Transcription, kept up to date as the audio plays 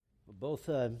Both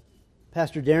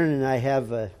Pastor Darren and I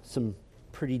have some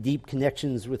pretty deep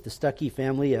connections with the Stuckey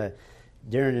family.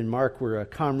 Darren and Mark were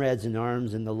comrades in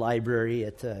arms in the library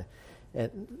at the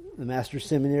Master's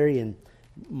Seminary, and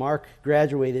Mark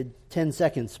graduated 10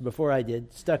 seconds before I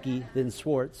did, Stuckey, then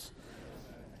Swartz.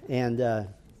 And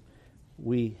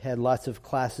we had lots of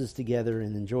classes together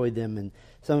and enjoyed them. And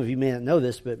some of you may not know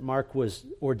this, but Mark was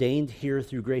ordained here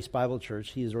through Grace Bible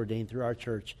Church. He is ordained through our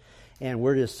church. And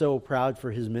we're just so proud for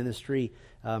his ministry.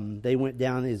 They went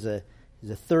down as a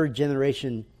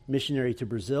third-generation missionary to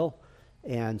Brazil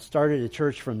and started a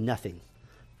church from nothing.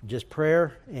 Just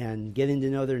prayer and getting to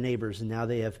know their neighbors. And now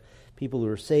they have people who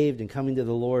are saved and coming to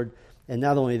the Lord. And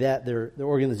not only that, their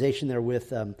organization they're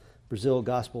with, Brazil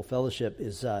Gospel Fellowship,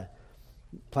 is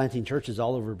planting churches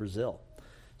all over Brazil.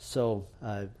 So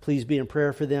please be in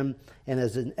prayer for them. And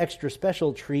as an extra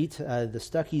special treat, the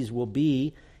Stuckeys will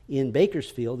be in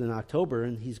Bakersfield in October,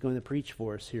 and he's going to preach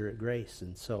for us here at Grace.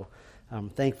 And so I'm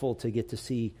thankful to get to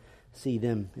see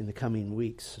them in the coming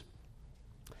weeks.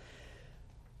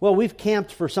 Well, we've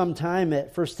camped for some time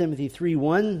at 1 Timothy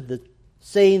 3:1. The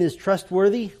saying is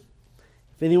trustworthy.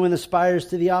 If anyone aspires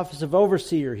to the office of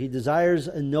overseer, he desires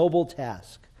a noble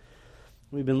task.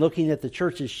 We've been looking at the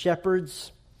church's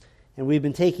shepherds, and we've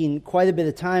been taking quite a bit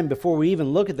of time before we even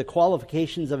look at the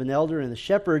qualifications of an elder and a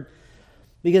shepherd,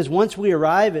 because once we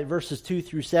arrive at verses 2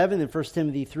 through 7 in 1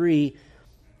 Timothy 3,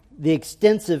 the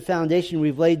extensive foundation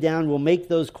we've laid down will make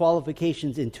those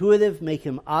qualifications intuitive, make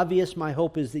them obvious. My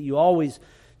hope is that you always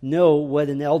know what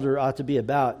an elder ought to be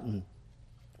about. And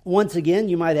once again,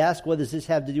 you might ask, what does this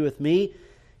have to do with me?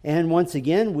 And once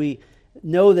again, we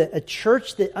know that a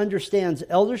church that understands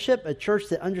eldership, a church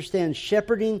that understands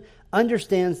shepherding,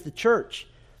 understands the church.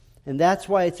 And that's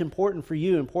why it's important for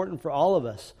you, important for all of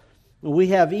us. We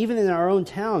have, even in our own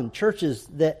town, churches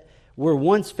that were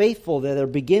once faithful that are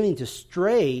beginning to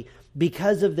stray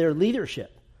because of their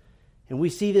leadership. And we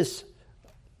see this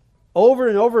over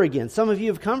and over again. Some of you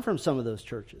have come from some of those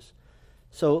churches.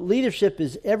 So leadership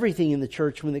is everything in the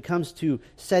church when it comes to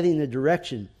setting a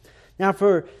direction. Now,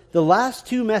 for the last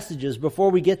two messages,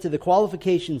 before we get to the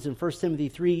qualifications in 1 Timothy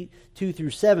 3, 2 through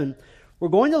 7, we're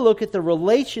going to look at the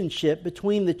relationship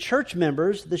between the church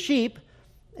members, the sheep,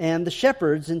 and the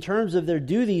shepherds in terms of their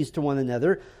duties to one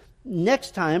another.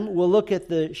 Next time, we'll look at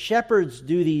the shepherds'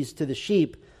 duties to the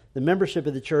sheep, the membership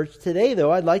of the church. Today,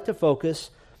 though, I'd like to focus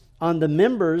on the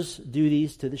members'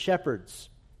 duties to the shepherds,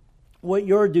 what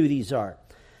your duties are.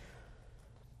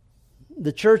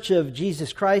 The Church of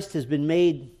Jesus Christ has been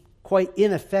made quite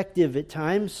ineffective at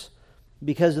times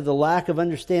because of the lack of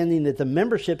understanding that the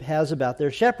membership has about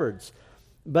their shepherds.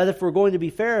 But if we're going to be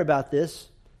fair about this,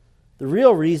 the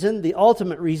real reason, the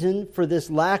ultimate reason for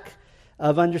this lack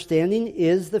of understanding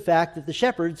is the fact that the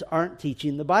shepherds aren't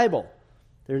teaching the Bible.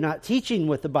 They're not teaching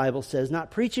what the Bible says, not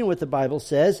preaching what the Bible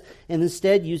says, and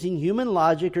instead using human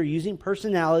logic or using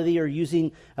personality or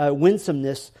using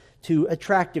winsomeness to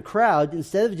attract a crowd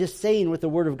instead of just saying what the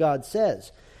Word of God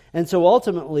says. And so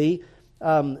ultimately,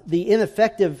 the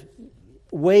ineffective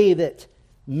way that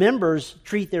members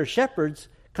treat their shepherds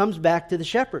comes back to the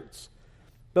shepherds.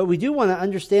 But we do want to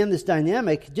understand this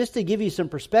dynamic just to give you some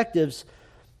perspectives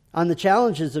on the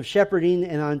challenges of shepherding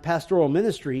and on pastoral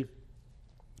ministry.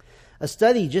 A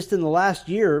study just in the last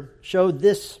year showed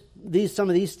some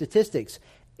of these statistics.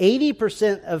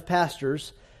 80% of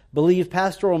pastors believe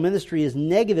pastoral ministry has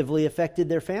negatively affected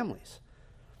their families.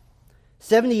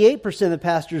 78% of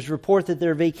pastors report that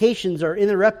their vacations are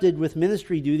interrupted with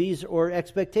ministry duties or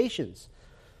expectations.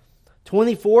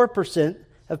 24%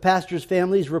 of pastors'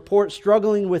 families report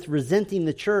struggling with resenting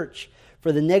the church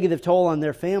for the negative toll on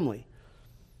their family.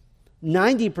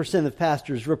 90% of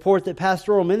pastors report that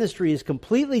pastoral ministry is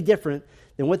completely different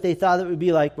than what they thought it would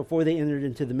be like before they entered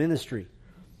into the ministry.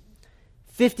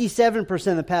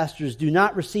 57% of pastors do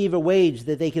not receive a wage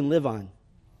that they can live on.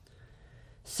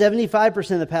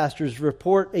 75% of pastors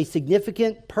report a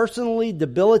significant, personally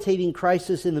debilitating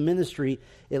crisis in the ministry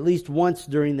at least once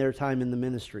during their time in the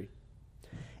ministry.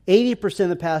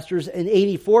 80% of pastors and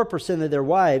 84% of their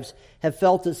wives have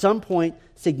felt at some point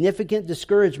significant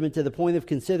discouragement to the point of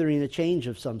considering a change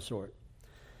of some sort.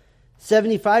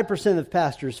 75% of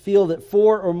pastors feel that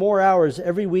 4 or more hours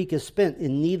every week is spent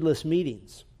in needless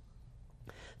meetings.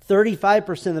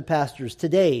 35% of pastors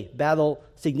today battle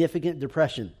significant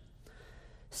depression.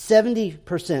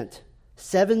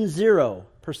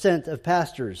 70% of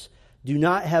pastors do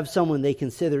not have someone they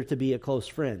consider to be a close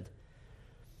friend.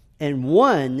 And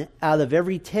 1 out of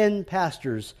every 10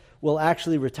 pastors will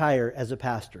actually retire as a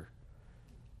pastor.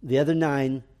 The other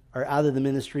 9 are out of the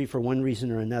ministry for one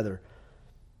reason or another.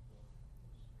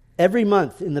 Every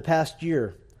month in the past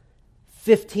year,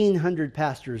 1,500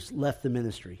 pastors left the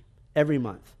ministry every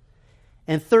month.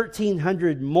 And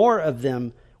 1,300 more of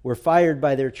them were fired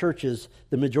by their churches,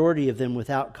 the majority of them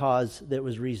without cause that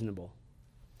was reasonable.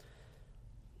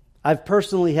 I've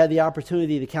personally had the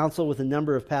opportunity to counsel with a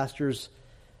number of pastors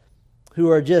who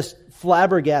are just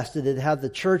flabbergasted at how the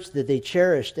church that they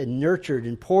cherished and nurtured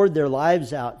and poured their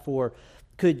lives out for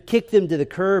could kick them to the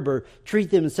curb or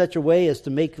treat them in such a way as to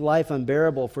make life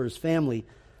unbearable for his family.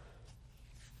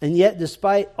 And yet,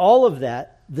 despite all of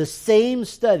that, the same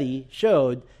study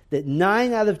showed that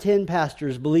 9 out of 10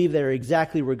 pastors believe they're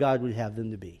exactly where God would have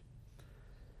them to be.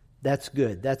 That's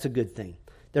good. That's a good thing.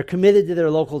 They're committed to their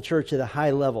local church at a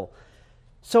high level.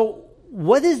 So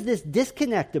what is this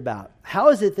disconnect about? How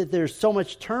is it that there's so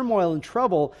much turmoil and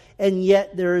trouble, and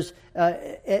yet there's,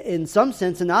 in some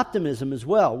sense, an optimism as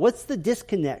well? What's the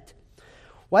disconnect?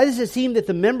 Why does it seem that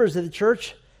the members of the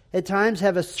church at times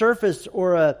have a surface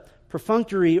or a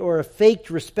perfunctory or a faked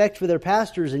respect for their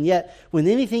pastors, and yet when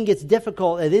anything gets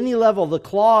difficult at any level, the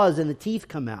claws and the teeth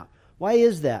come out? Why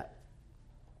is that?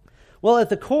 Well, at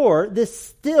the core, this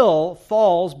still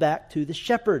falls back to the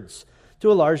shepherds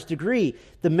to a large degree.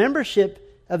 The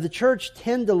membership of the church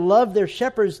tend to love their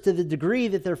shepherds to the degree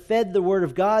that they're fed the Word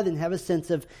of God and have a sense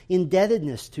of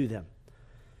indebtedness to them.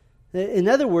 In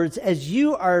other words, as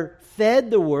you are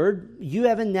fed the Word, you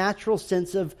have a natural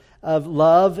sense of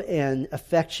love and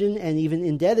affection and even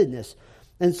indebtedness.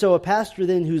 And so a pastor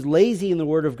then who's lazy in the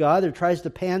Word of God or tries to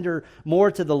pander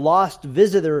more to the lost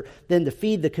visitor than to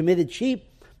feed the committed sheep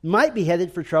might be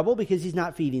headed for trouble because he's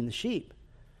not feeding the sheep.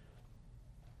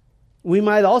 We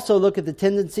might also look at the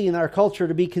tendency in our culture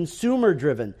to be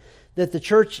consumer-driven, that the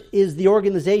church is the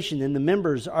organization and the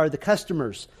members are the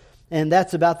customers. And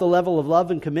that's about the level of love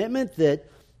and commitment that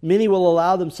many will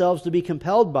allow themselves to be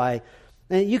compelled by.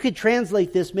 And you could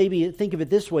translate this, maybe think of it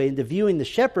this way, into viewing the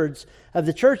shepherds of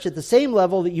the church at the same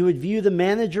level that you would view the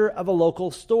manager of a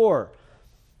local store.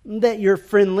 That you're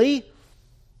friendly,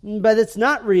 but it's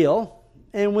not real.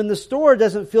 And when the store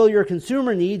doesn't fill your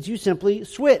consumer needs, you simply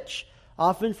switch,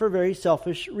 often for very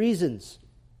selfish reasons.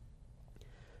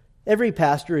 Every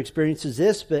pastor experiences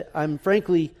this, but I'm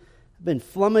frankly been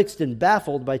flummoxed and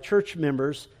baffled by church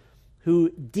members who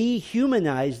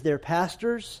dehumanize their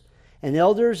pastors and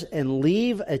elders and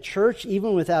leave a church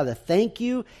even without a thank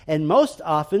you. And most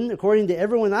often, according to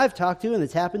everyone I've talked to, and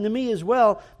it's happened to me as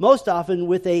well, most often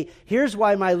with a, here's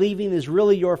why my leaving is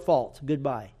really your fault.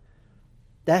 Goodbye.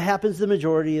 That happens the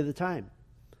majority of the time.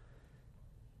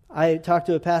 I talked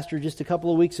to a pastor just a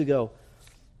couple of weeks ago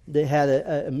that had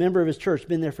a member of his church,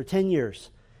 been there for 10 years,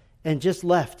 and just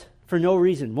left for no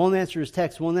reason. Won't answer his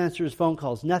texts, won't answer his phone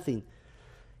calls, nothing.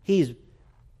 He's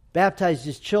baptized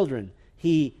his children.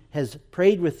 He has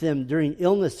prayed with them during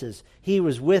illnesses. He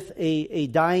was with a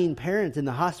dying parent in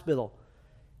the hospital.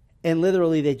 And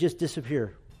literally they just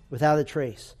disappear without a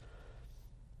trace.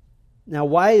 Now,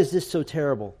 why is this so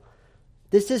terrible?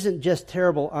 This isn't just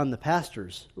terrible on the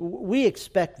pastors. We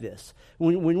expect this.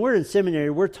 When we're in seminary,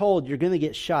 we're told you're going to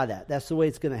get shot at. That's the way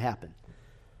it's going to happen.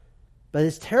 But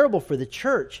it's terrible for the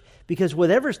church, because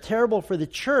whatever's terrible for the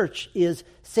church is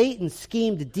Satan's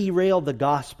scheme to derail the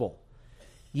gospel.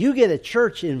 You get a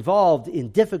church involved in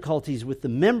difficulties with the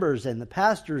members and the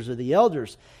pastors or the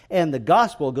elders, and the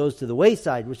gospel goes to the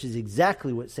wayside, which is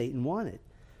exactly what Satan wanted.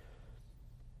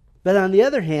 But on the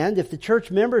other hand, if the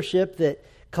church membership that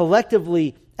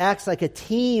collectively acts like a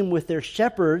team with their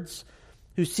shepherds,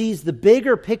 who sees the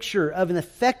bigger picture of an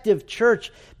effective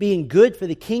church being good for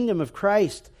the kingdom of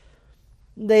Christ,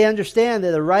 they understand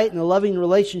that a right and a loving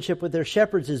relationship with their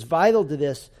shepherds is vital to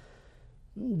this,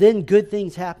 then good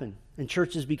things happen and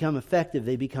churches become effective,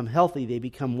 they become healthy, they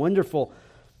become wonderful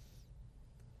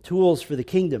tools for the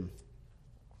kingdom.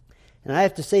 And I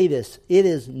have to say this, it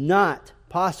is not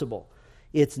possible.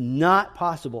 It's not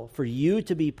possible for you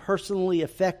to be personally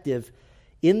effective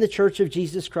in the Church of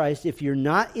Jesus Christ if you're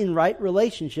not in right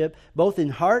relationship, both in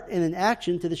heart and in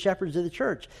action, to the shepherds of the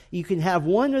church. You can have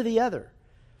one or the other,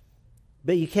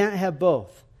 but you can't have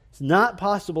both. It's not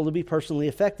possible to be personally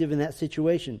effective in that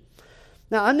situation.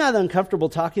 Now, I'm not uncomfortable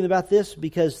talking about this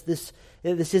because this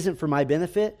isn't for my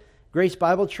benefit. Grace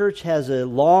Bible Church has a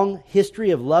long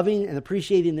history of loving and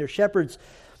appreciating their shepherds,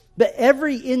 but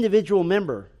every individual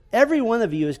member, every one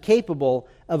of you is capable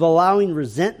of allowing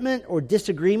resentment or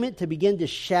disagreement to begin to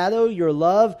shadow your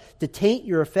love, to taint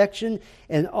your affection,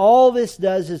 and all this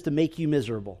does is to make you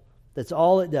miserable. That's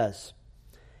all it does.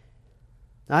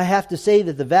 I have to say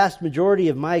that the vast majority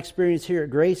of my experience here at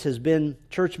Grace has been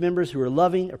church members who are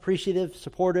loving, appreciative,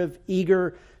 supportive,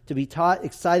 eager to be taught,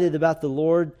 excited about the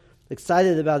Lord,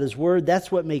 excited about His Word.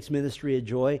 That's what makes ministry a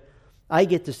joy. I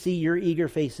get to see your eager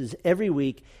faces every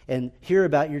week and hear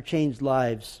about your changed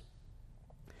lives.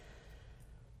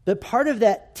 But part of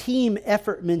that team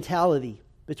effort mentality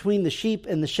between the sheep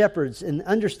and the shepherds and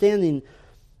understanding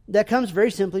that comes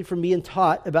very simply from being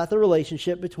taught about the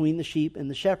relationship between the sheep and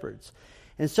the shepherds.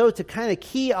 And so to kind of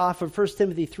key off of 1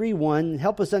 Timothy 3:1 and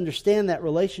help us understand that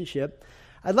relationship,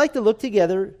 I'd like to look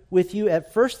together with you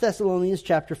at 1 Thessalonians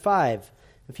chapter 5.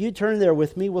 If you turn there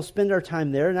with me, we'll spend our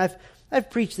time there. And I've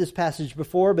preached this passage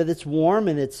before, but it's warm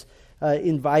and it's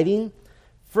inviting.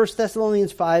 1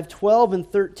 Thessalonians 5:12 and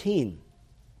 13.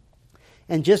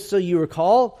 And just so you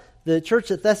recall, the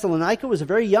church at Thessalonica was a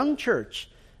very young church,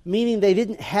 meaning they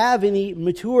didn't have any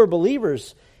mature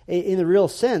believers in the real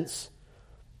sense.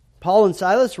 Paul and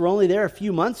Silas were only there a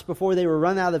few months before they were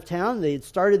run out of town. They had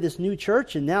started this new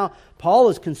church, and now Paul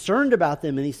is concerned about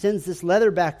them, and he sends this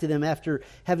letter back to them after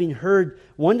having heard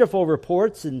wonderful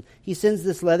reports, and he sends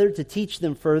this letter to teach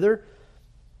them further.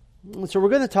 And so we're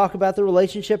going to talk about the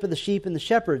relationship of the sheep and the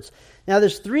shepherds. Now,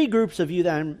 there's three groups of you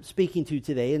that I'm speaking to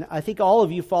today, and I think all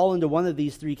of you fall into one of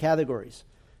these three categories.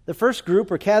 The first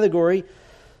group or category,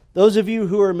 those of you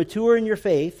who are mature in your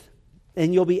faith,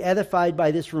 and you'll be edified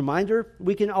by this reminder.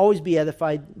 We can always be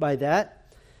edified by that.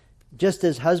 Just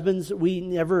as husbands, we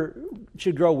never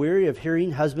should grow weary of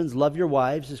hearing husbands love your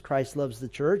wives as Christ loves the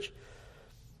church.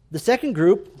 The second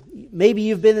group, maybe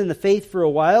you've been in the faith for a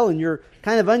while and you're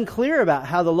kind of unclear about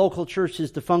how the local church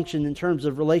is to function in terms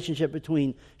of relationship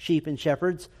between sheep and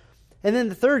shepherds. And then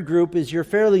the third group is you're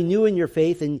fairly new in your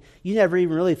faith and you never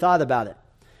even really thought about it.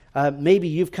 Maybe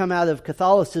you've come out of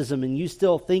Catholicism and you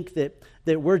still think that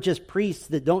we're just priests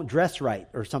that don't dress right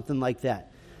or something like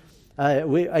that.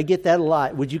 I get that a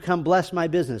lot. Would you come bless my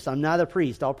business? I'm not a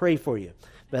priest. I'll pray for you.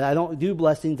 But I don't do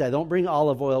blessings. I don't bring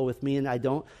olive oil with me, and I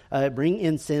don't bring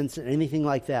incense or anything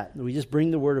like that. We just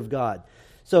bring the Word of God.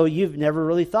 So you've never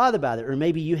really thought about it, or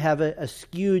maybe you have a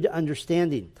skewed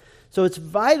understanding. So it's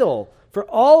vital for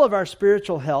all of our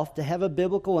spiritual health to have a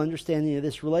biblical understanding of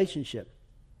this relationship.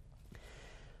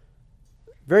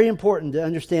 Very important to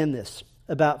understand this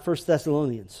about 1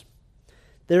 Thessalonians.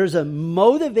 There's a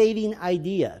motivating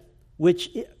idea which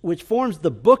forms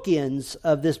the bookends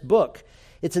of this book.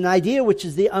 It's an idea which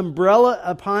is the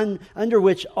umbrella under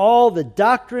which all the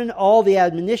doctrine, all the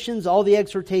admonitions, all the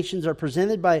exhortations are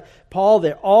presented by Paul.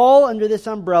 They're all under this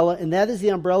umbrella, and that is the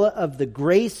umbrella of the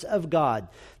grace of God,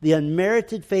 the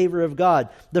unmerited favor of God.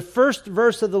 The first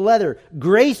verse of the letter,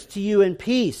 grace to you and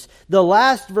peace. The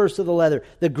last verse of the letter,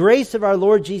 the grace of our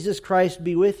Lord Jesus Christ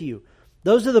be with you.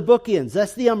 Those are the bookends.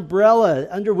 That's the umbrella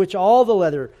under which all the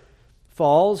letter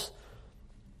falls.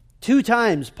 2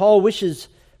 times, Paul wishes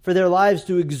for their lives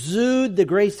to exude the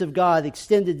grace of God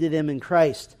extended to them in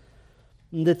Christ.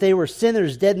 And that they were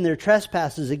sinners dead in their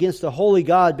trespasses against a holy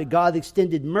God, but God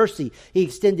extended mercy. He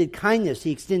extended kindness.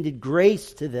 He extended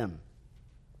grace to them.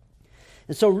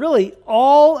 And so really,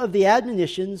 all of the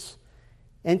admonitions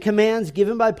and commands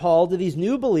given by Paul to these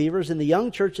new believers in the young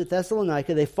church at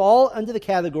Thessalonica, they fall under the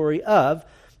category of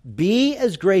be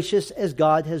as gracious as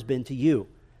God has been to you.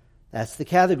 That's the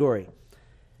category.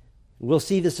 We'll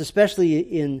see this especially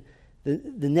in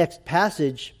the next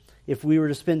passage, if we were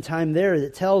to spend time there,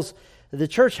 that tells the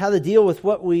church how to deal with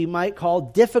what we might call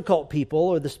difficult people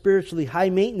or the spiritually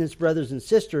high-maintenance brothers and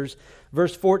sisters.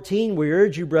 Verse 14, we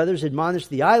urge you, brothers, admonish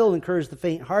the idle, encourage the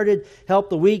faint-hearted,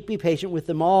 help the weak, be patient with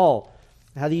them all.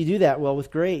 How do you do that? Well, with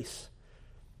grace.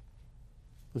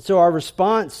 And so our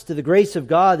response to the grace of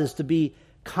God is to be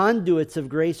conduits of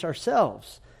grace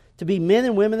ourselves, to be men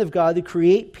and women of God who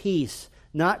create peace,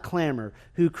 not clamor,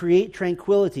 who create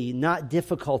tranquility, not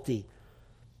difficulty.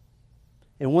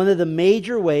 And one of the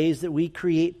major ways that we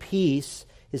create peace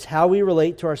is how we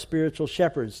relate to our spiritual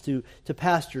shepherds, to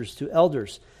pastors, to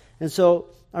elders. And so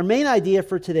our main idea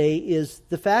for today is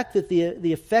the fact that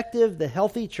the effective, the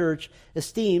healthy church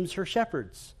esteems her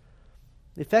shepherds.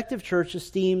 The effective church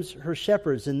esteems her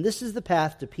shepherds, and this is the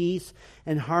path to peace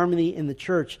and harmony in the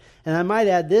church. And I might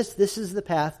add this is the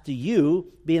path to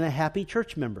you being a happy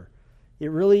church member. It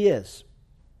really is.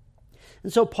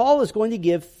 And so Paul is going to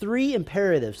give 3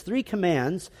 imperatives, 3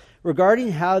 commands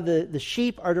regarding how the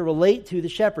sheep are to relate to the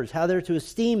shepherds, how they're to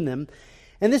esteem them.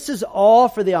 And this is all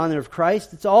for the honor of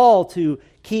Christ. It's all to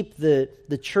keep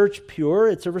the church pure.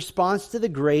 It's a response to the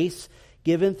grace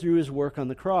given through His work on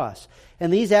the cross.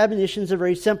 And these admonitions are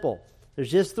very simple.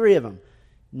 There's just 3 of them.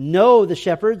 Know the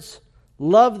shepherds,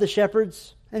 love the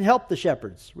shepherds, and help the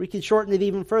shepherds. We can shorten it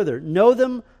even further. Know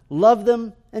them, love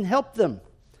them, and help them.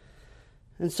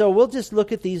 And so we'll just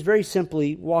look at these very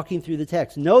simply, walking through the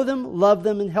text. Know them, love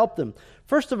them, and help them.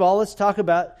 First of all, let's talk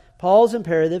about Paul's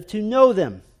imperative to know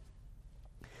them.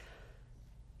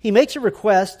 He makes a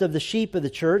request of the sheep of the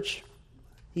church.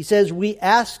 He says, "We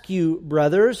ask you,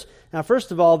 brothers." Now,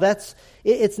 first of all,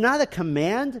 it's not a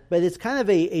command, but it's kind of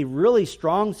a really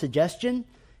strong suggestion.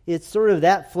 It's sort of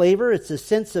that flavor. It's a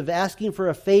sense of asking for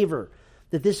a favor,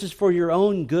 that this is for your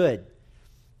own good.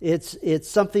 It's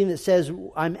something that says,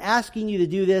 I'm asking you to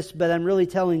do this, but I'm really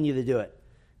telling you to do it.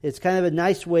 It's kind of a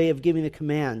nice way of giving a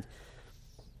command.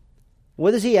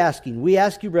 What is he asking? "We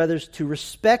ask you, brothers, to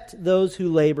respect those who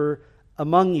labor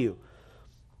among you."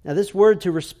 Now, this word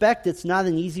 "to respect," it's not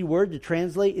an easy word to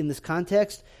translate in this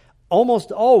context.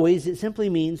 Almost always, it simply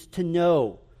means to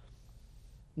know.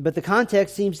 But the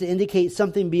context seems to indicate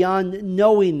something beyond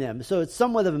knowing them. So it's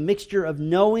somewhat of a mixture of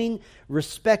knowing,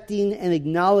 respecting, and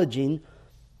acknowledging.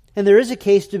 And there is a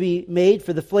case to be made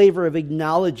for the flavor of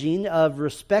acknowledging, of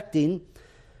respecting.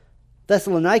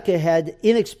 Thessalonica had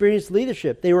inexperienced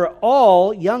leadership. They were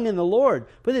all young in the Lord.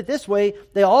 Put it this way,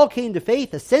 they all came to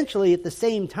faith essentially at the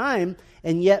same time,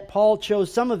 and yet Paul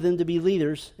chose some of them to be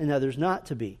leaders and others not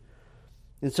to be.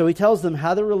 And so he tells them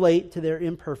how to relate to their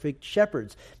imperfect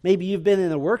shepherds. Maybe you've been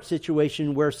in a work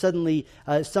situation where suddenly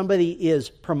somebody is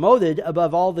promoted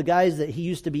above all the guys that he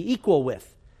used to be equal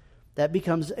with. That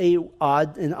becomes an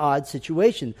odd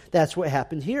situation. That's what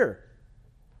happened here.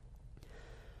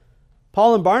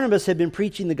 Paul and Barnabas had been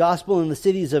preaching the gospel in the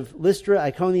cities of Lystra,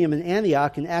 Iconium, and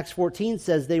Antioch, and Acts 14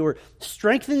 says they were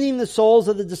strengthening the souls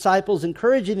of the disciples,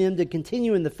 encouraging them to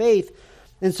continue in the faith.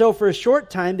 And so for a short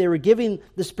time, they were giving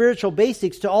the spiritual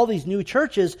basics to all these new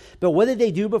churches, but what did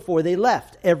they do before they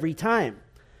left every time?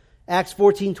 Acts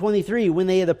 14:23, when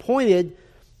they had appointed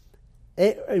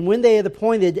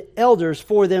elders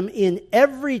for them in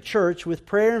every church with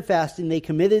prayer and fasting, they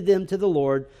committed them to the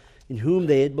Lord in whom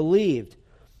they had believed.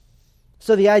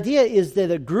 So the idea is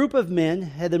that a group of men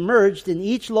had emerged in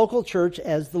each local church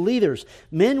as the leaders,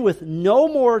 men with no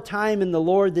more time in the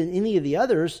Lord than any of the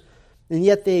others, and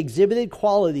yet they exhibited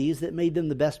qualities that made them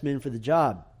the best men for the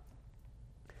job.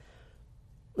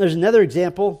 There's another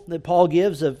example that Paul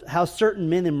gives of how certain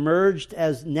men emerged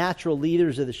as natural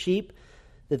leaders of the sheep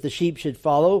that the sheep should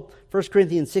follow. 1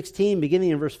 Corinthians 16,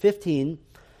 beginning in verse 15,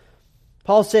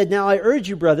 Paul said, "Now I urge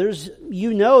you, brothers,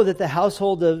 you know that the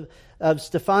household of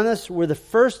Stephanas were the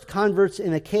first converts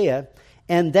in Achaia,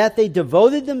 and that they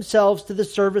devoted themselves to the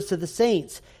service of the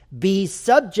saints. Be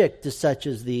subject to such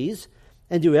as these,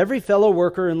 and to every fellow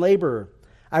worker and laborer.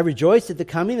 I rejoice at the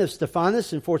coming of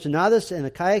Stephanas and Fortunatus and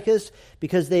Achaicus,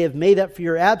 because they have made up for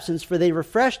your absence, for they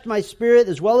refreshed my spirit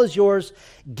as well as yours.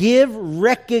 Give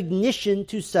recognition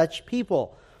to such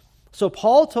people." So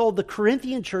Paul told the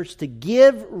Corinthian church to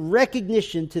give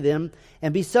recognition to them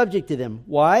and be subject to them.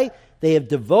 Why? They have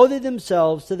devoted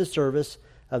themselves to the service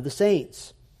of the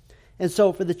saints. And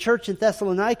so for the church in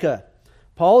Thessalonica,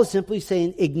 Paul is simply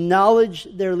saying, acknowledge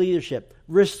their leadership.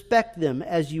 Respect them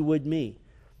as you would me.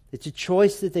 It's a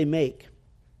choice that they make.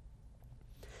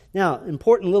 Now,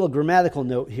 important little grammatical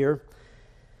note here.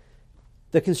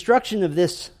 The construction of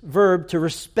this verb to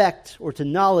respect or to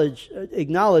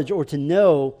acknowledge or to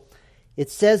know, it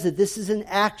says that this is an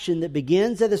action that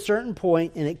begins at a certain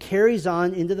point and it carries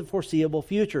on into the foreseeable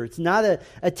future. It's not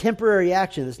a temporary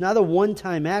action. It's not a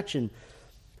one-time action.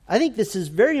 I think this is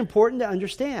very important to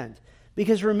understand.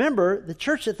 Because remember, the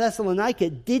church at Thessalonica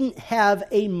didn't have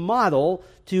a model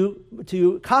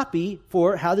to copy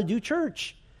for how to do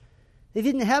church. They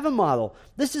didn't have a model.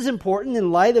 This is important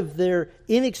in light of their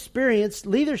inexperienced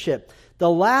leadership. The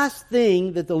last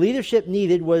thing that the leadership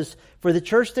needed was for the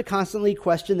church to constantly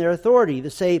question their authority, to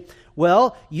say,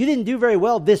 well, you didn't do very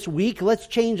well this week, let's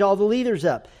change all the leaders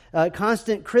up.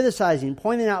 Constant criticizing,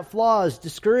 pointing out flaws,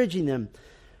 discouraging them.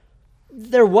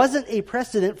 There wasn't a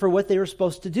precedent for what they were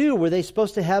supposed to do. Were they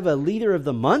supposed to have a leader of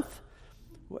the month?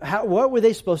 What were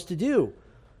they supposed to do?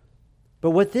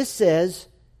 But what this says,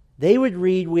 they would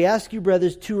read, "We ask you,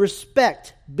 brothers, to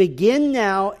respect, begin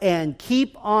now and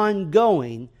keep on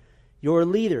going your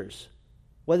leaders."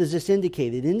 What does this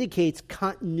indicate? It indicates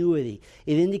continuity.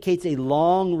 It indicates a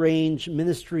long-range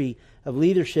ministry of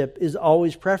leadership is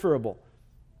always preferable.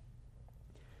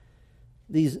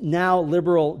 These now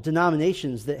liberal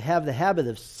denominations that have the habit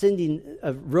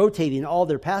of rotating all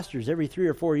their pastors every 3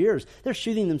 or 4 years, they're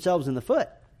shooting themselves in the foot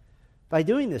by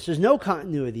doing this. There's no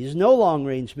continuity. There's no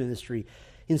long-range ministry.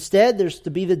 Instead, there's to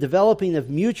be the developing of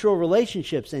mutual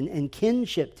relationships and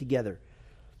kinship together.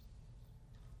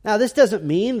 Now, this doesn't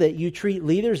mean that you treat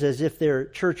leaders as if they're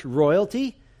church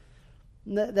royalty.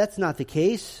 That's not the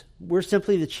case. We're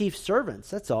simply the chief servants,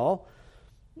 that's all.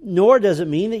 Nor does it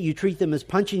mean that you treat them as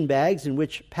punching bags in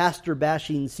which pastor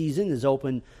bashing season is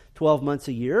open 12 months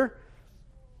a year.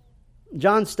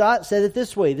 John Stott said it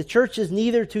this way: the church is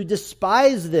neither to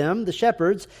despise them, the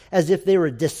shepherds, as if they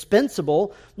were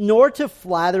dispensable, nor to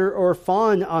flatter or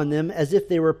fawn on them as if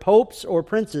they were popes or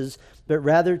princes, but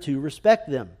rather to respect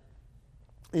them.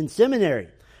 In seminary,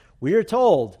 we are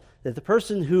told that the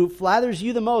person who flatters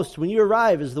you the most when you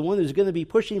arrive is the one who's going to be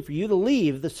pushing for you to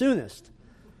leave the soonest.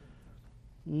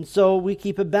 And so we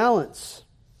keep a balance.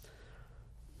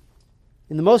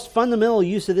 In the most fundamental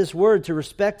use of this word, to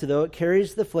respect, though, it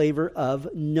carries the flavor of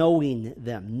knowing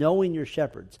them, knowing your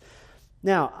shepherds.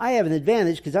 Now, I have an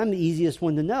advantage because I'm the easiest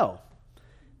one to know.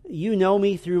 You know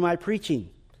me through my preaching.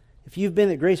 If you've been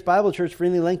at Grace Bible Church for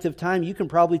any length of time, you can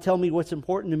probably tell me what's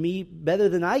important to me better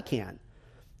than I can.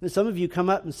 And some of you come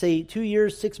up and say, 2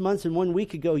 years, 6 months, and 1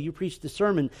 week ago, you preached a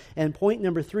sermon, and point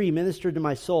number 3 ministered to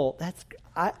my soul.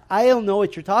 I don't know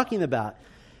what you're talking about.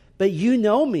 But you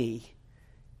know me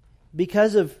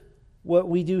because of what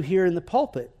we do here in the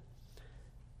pulpit.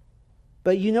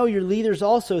 But you know your leaders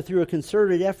also through a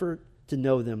concerted effort to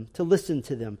know them, to listen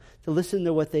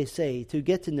to what they say, to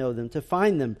get to know them, to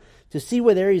find them, to see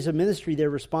what areas of ministry they're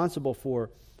responsible for.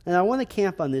 And I want to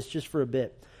camp on this just for a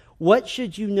bit. What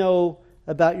should you know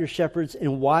about your shepherds,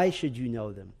 and why should you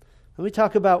know them? Let me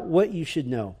talk about what you should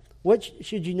know. What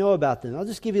should you know about them? I'll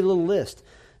just give you a little list.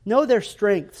 Know their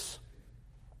strengths.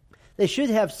 They should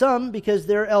have some because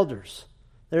they're elders.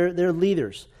 They're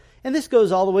leaders. And this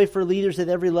goes all the way for leaders at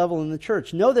every level in the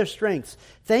church. Know their strengths.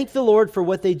 Thank the Lord for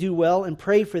what they do well and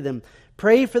pray for them.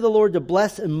 Pray for the Lord to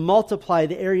bless and multiply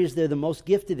the areas they're the most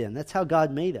gifted in. That's how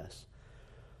God made us.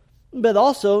 But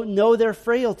also know their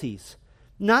frailties.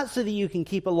 Not so that you can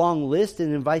keep a long list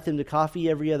and invite them to coffee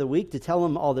every other week to tell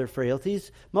them all their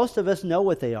frailties. Most of us know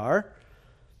what they are.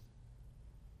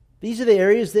 These are the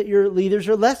areas that your leaders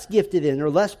are less gifted in or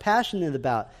less passionate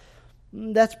about.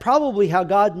 That's probably how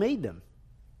God made them.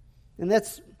 And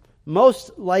that's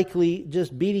most likely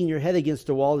just beating your head against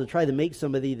a wall to try to make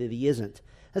somebody that he isn't.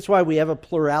 That's why we have a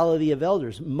plurality of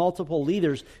elders, multiple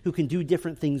leaders who can do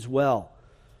different things well.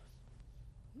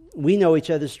 We know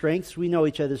each other's strengths. We know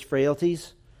each other's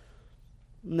frailties.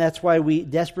 And that's why we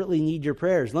desperately need your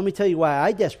prayers. Let me tell you why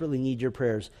I desperately need your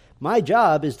prayers. My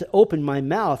job is to open my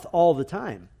mouth all the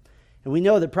time. And we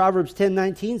know that Proverbs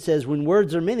 10:19 says, when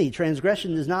words are many,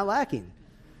 transgression is not lacking.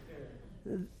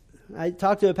 I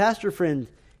talked to a pastor friend,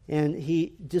 and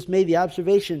he just made the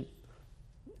observation,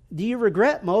 do you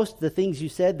regret most of the things you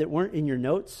said that weren't in your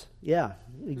notes? Yeah,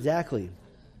 exactly.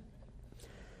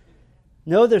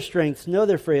 Know their strengths, know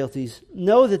their frailties,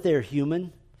 know that they're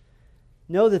human.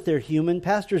 Know that they're human.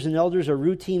 Pastors and elders are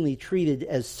routinely treated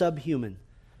as subhuman,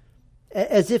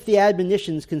 as if the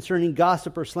admonitions concerning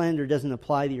gossip or slander doesn't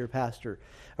apply to your pastor,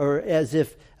 or as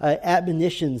if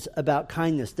admonitions about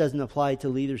kindness doesn't apply to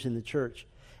leaders in the church,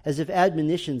 as if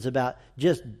admonitions about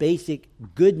just basic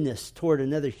goodness toward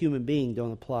another human being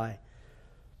don't apply.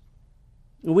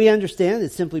 We understand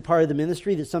it's simply part of the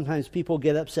ministry that sometimes people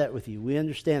get upset with you. We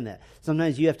understand that.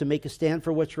 Sometimes you have to make a stand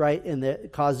for what's right, and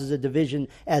that causes a division,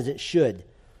 as it should.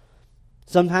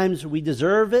 Sometimes we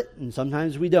deserve it, and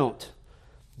sometimes we don't,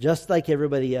 just like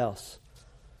everybody else.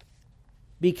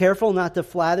 Be careful not to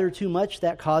flatter too much.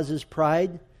 That causes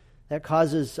pride. That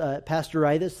causes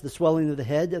pastoritis, the swelling of the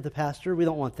head of the pastor. We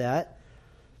don't want that.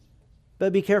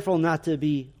 But be careful not to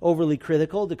be overly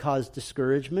critical to cause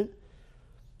discouragement.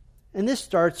 And this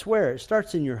starts where? It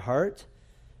starts in your heart.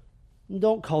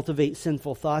 Don't cultivate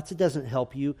sinful thoughts. It doesn't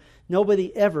help you.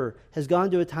 Nobody ever has gone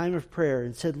to a time of prayer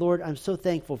and said, Lord, I'm so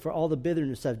thankful for all the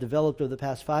bitterness I've developed over the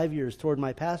past 5 years toward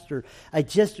my pastor. I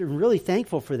just am really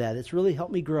thankful for that. It's really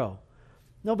helped me grow.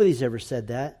 Nobody's ever said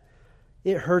that.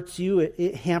 It hurts you.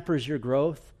 It hampers your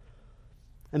growth.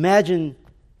 Imagine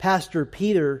Pastor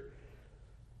Peter.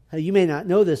 You may not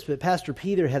know this, but Pastor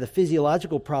Peter had a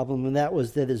physiological problem, and that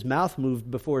was that his mouth moved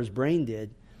before his brain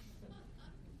did.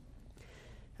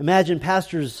 Imagine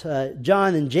Pastors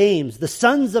John and James, the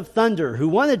sons of thunder, who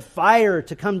wanted fire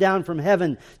to come down from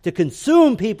heaven to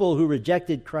consume people who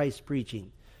rejected Christ's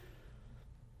preaching.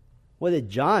 What did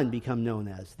John become known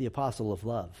as? The apostle of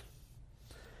love.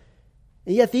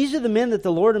 And yet these are the men that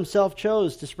the Lord himself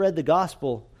chose to spread the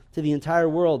gospel to the entire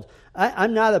world.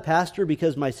 I'm not a pastor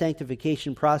because my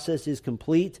sanctification process is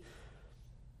complete.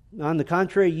 On the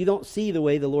contrary, you don't see the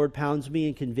way the Lord pounds me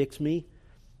and convicts me,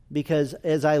 because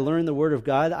as I learn the Word of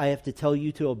God, I have to tell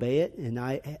you to obey it, and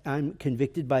I'm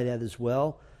convicted by that as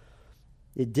well.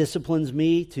 It disciplines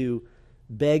me to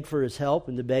beg for His help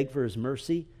and to beg for His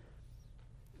mercy.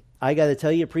 I got to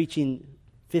tell you, preaching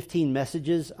 15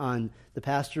 messages on the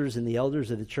pastors and the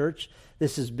elders of the church,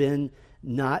 this has been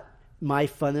not my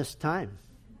funnest time.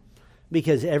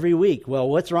 Because every week, well,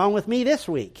 what's wrong with me this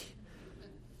week?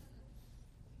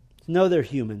 Know they're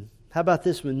human. How about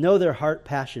this one? Know their heart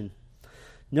passion.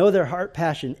 Know their heart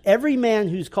passion. Every man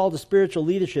who's called to spiritual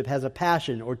leadership has a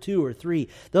passion or two or three.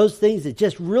 Those things that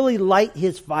just really light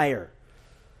his fire.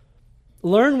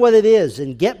 Learn what it is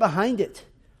and get behind it.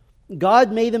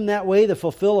 God made them that way to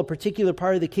fulfill a particular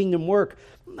part of the kingdom work.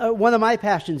 One of my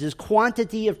passions is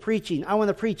quantity of preaching. I want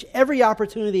to preach every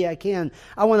opportunity I can.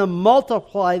 I want to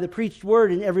multiply the preached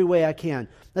word in every way I can.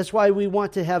 That's why we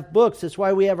want to have books. That's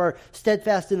why we have our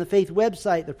Steadfast in the Faith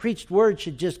website. The preached word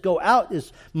should just go out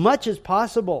as much as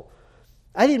possible.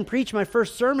 I didn't preach my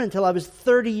first sermon until I was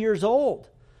 30 years old.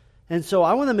 And so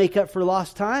I want to make up for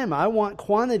lost time. I want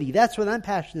quantity. That's what I'm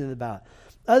passionate about.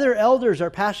 Other elders are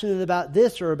passionate about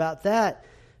this or about that.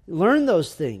 Learn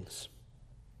those things.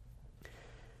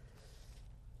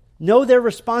 Know their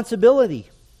responsibility.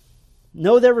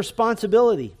 Know their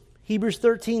responsibility. Hebrews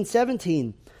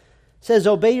 13:17 says,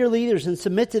 obey your leaders and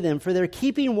submit to them, for they're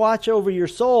keeping watch over your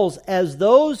souls as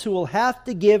those who will have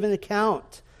to give an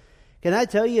account. Can I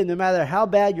tell you, no matter how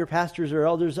bad your pastors or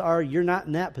elders are, you're not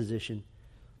in that position.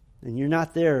 And you're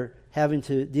not there having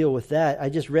to deal with that. I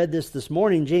just read this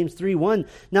morning, James 3:1.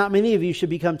 Not many of you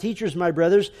should become teachers, my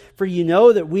brothers, for you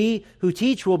know that we who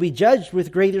teach will be judged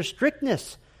with greater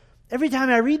strictness. Every time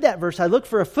I read that verse, I look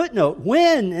for a footnote.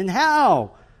 When and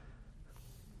how?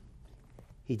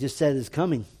 He just said it's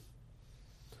coming.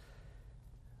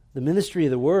 The ministry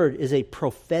of the word is a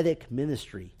prophetic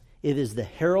ministry. It is the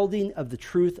heralding of the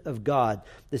truth of God.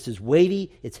 This is weighty,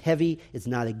 it's heavy, it's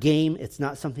not a game, it's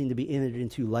not something to be entered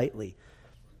into lightly.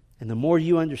 And the more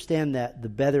you understand that, the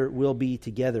better it will be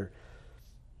together.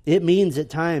 It means at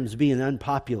times being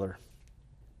unpopular.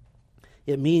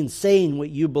 It means saying what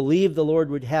you believe the Lord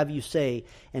would have you say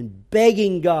and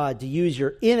begging God to use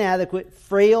your inadequate,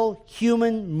 frail,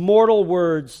 human, mortal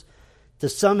words to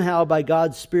somehow, by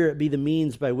God's Spirit, be the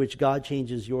means by which God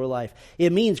changes your life.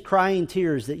 It means crying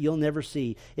tears that you'll never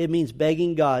see. It means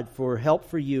begging God for help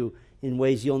for you in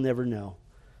ways you'll never know.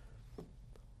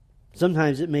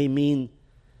 Sometimes it may mean,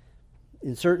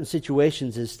 in certain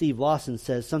situations, as Steve Lawson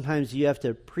says, sometimes you have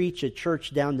to preach a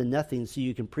church down to nothing so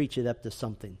you can preach it up to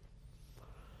something.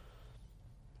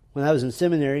 When I was in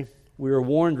seminary, we were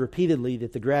warned repeatedly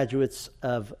that the graduates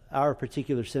of our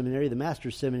particular seminary, the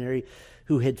Master's Seminary,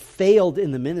 who had failed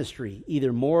in the ministry,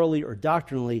 either morally or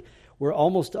doctrinally, were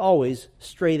almost always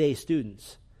straight A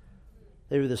students.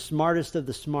 They were the smartest of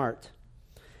the smart.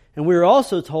 And we were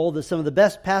also told that some of the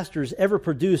best pastors ever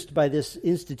produced by this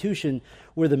institution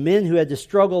were the men who had to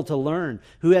struggle to learn,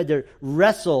 who had to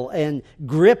wrestle and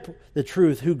grip the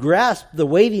truth, who grasped the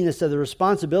weightiness of the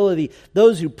responsibility,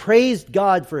 those who praised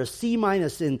God for a C-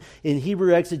 in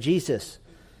Hebrew exegesis.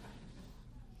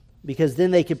 Because then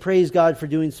they could praise God for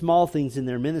doing small things in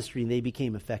their ministry and they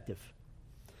became effective.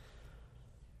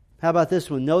 How about this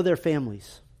one? Know their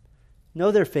families. Know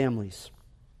their families.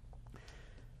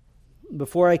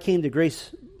 Before I came to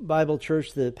Grace Bible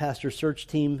Church, the pastor search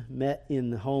team met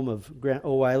in the home of Grant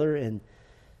Oweiler, and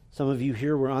some of you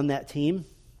here were on that team.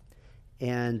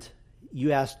 And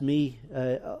you asked me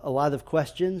a lot of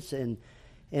questions, and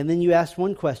then you asked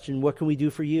one question, what can we do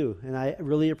for you? And I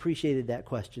really appreciated that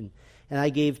question. And I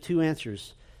gave two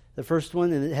answers. The first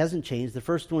one, and it hasn't changed, the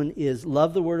first one is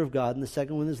love the Word of God, and the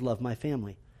second one is love my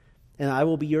family. And I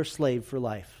will be your slave for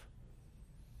life.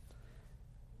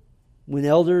 When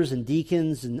elders and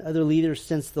deacons and other leaders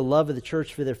sense the love of the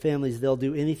church for their families, they'll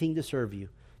do anything to serve you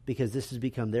because this has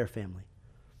become their family.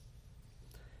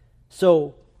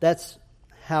 So that's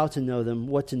how to know them,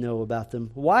 what to know about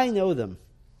them. Why know them?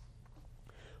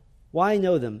 Why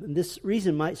know them? And this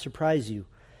reason might surprise you.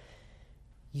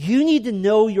 You need to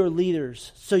know your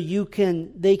leaders so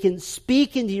they can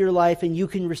speak into your life and you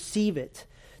can receive it.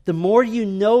 The more you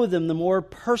know them, the more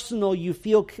personally you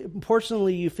feel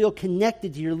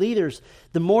connected to your leaders,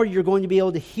 the more you're going to be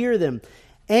able to hear them.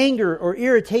 Anger or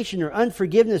irritation or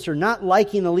unforgiveness or not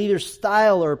liking the leader's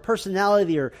style or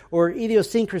personality or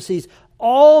idiosyncrasies,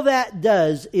 all that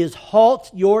does is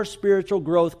halt your spiritual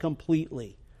growth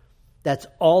completely. That's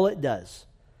all it does.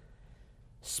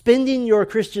 Spending your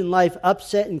Christian life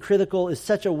upset and critical is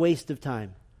such a waste of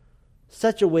time.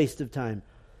 Such a waste of time.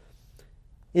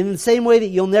 In the same way that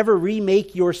you'll never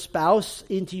remake your spouse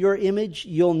into your image,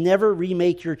 you'll never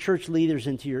remake your church leaders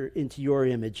into your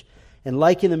image. And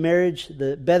like in a marriage,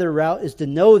 the better route is to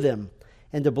know them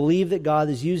and to believe that God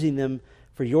is using them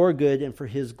for your good and for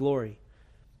His glory.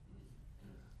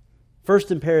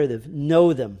 First imperative,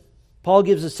 know them. Paul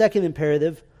gives a second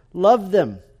imperative, love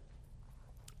them.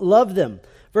 Love them.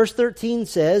 Verse 13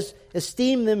 says,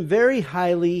 esteem them very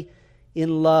highly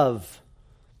in love.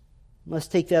 Let's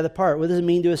take that apart. What does it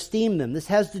mean to esteem them? This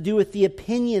has to do with the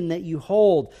opinion that you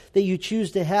hold, that you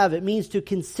choose to have. It means to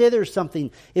consider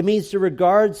something. It means to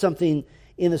regard something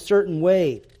in a certain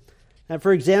way. And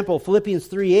for example, Philippians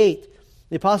 3:8,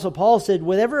 the Apostle Paul said,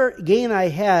 whatever gain I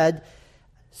had,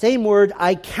 same word,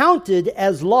 I counted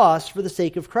as loss for the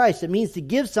sake of Christ. It means to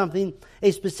give something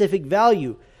a specific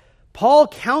value. Paul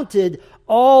counted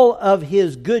all of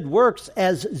his good works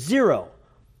as zero.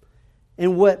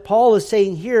 And what Paul is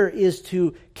saying here is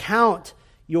to count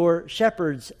your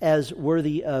shepherds as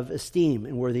worthy of esteem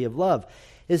and worthy of love.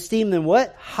 Esteem them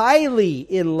what? Highly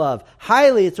in love.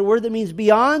 Highly, it's a word that means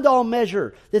beyond all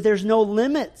measure, that there's no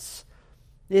limits.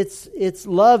 It's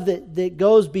love that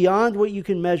goes beyond what you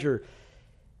can measure.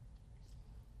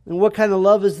 And what kind of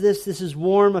love is this? This is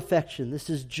warm affection. This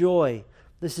is joy.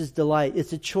 This is delight.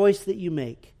 It's a choice that you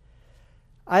make.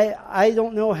 I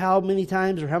don't know how many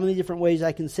times or how many different ways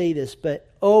I can say this, but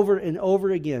over and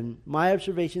over again, my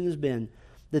observation has been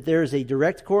that there is a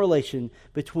direct correlation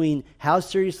between how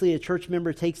seriously a church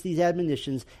member takes these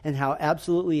admonitions and how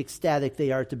absolutely ecstatic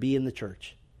they are to be in the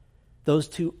church. Those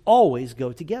two always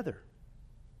go together.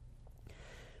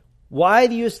 Why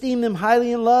do you esteem them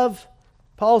highly in love?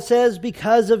 Paul says,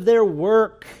 because of their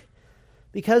work.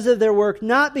 Because of their work,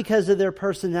 not because of their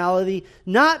personality,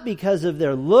 not because of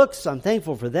their looks. I'm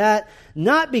thankful for that.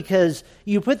 Not because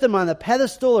you put them on a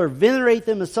pedestal or venerate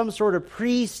them as some sort of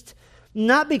priest.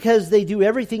 Not because they do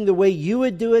everything the way you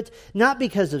would do it. Not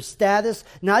because of status.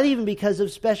 Not even because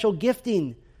of special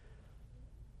gifting.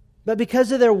 But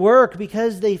because of their work,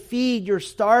 because they feed your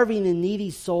starving and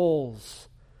needy souls.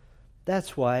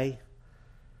 That's why.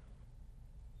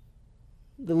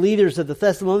 The leaders of the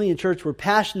Thessalonian church were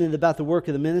passionate about the work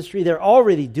of the ministry. They're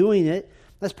already doing it.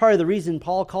 That's part of the reason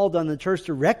Paul called on the church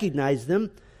to recognize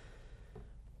them.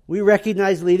 We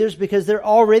recognize leaders because they're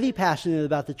already passionate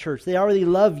about the church. They already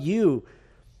love you.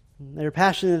 They're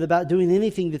passionate about doing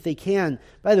anything that they can.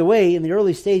 By the way, in the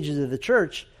early stages of the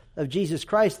church of Jesus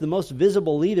Christ, the most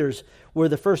visible leaders were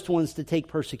the first ones to take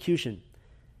persecution.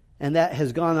 And that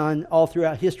has gone on all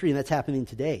throughout history, and that's happening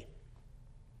today.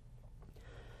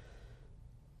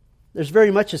 There's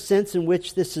very much a sense in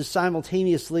which this is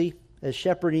simultaneously, as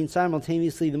shepherding,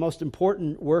 simultaneously the most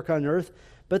important work on earth,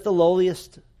 but the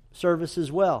lowliest service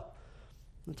as well.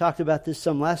 I talked about this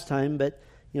some last time, but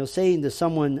saying to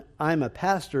someone, I'm a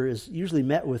pastor, is usually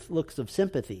met with looks of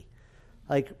sympathy.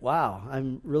 Like, wow,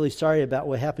 I'm really sorry about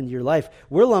what happened to your life.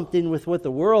 We're lumped in with what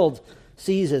the world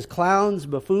sees as clowns,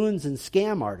 buffoons, and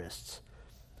scam artists.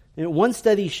 And one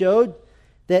study showed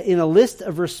that in a list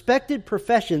of respected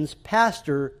professions,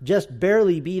 pastor just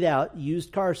barely beat out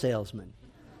used car salesman.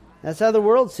 That's how the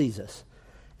world sees us.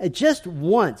 And just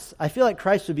once, I feel like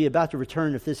Christ would be about to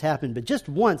return if this happened, but just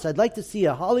once, I'd like to see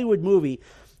a Hollywood movie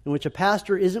in which a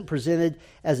pastor isn't presented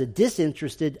as a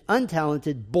disinterested,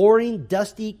 untalented, boring,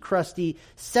 dusty, crusty,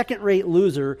 second-rate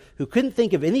loser who couldn't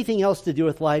think of anything else to do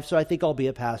with life, so I think I'll be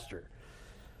a pastor.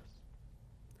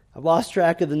 I've lost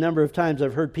track of the number of times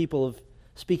I've heard people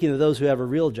speaking of those who have a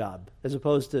real job, as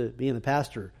opposed to being a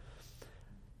pastor.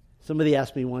 Somebody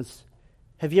asked me once,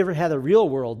 have you ever had a real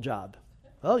world job?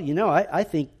 Well, I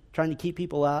think trying to keep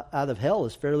people out of hell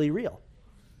is fairly real.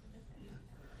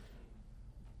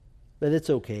 But it's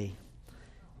okay.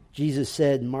 Jesus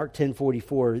said in Mark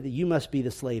 10:44 that you must be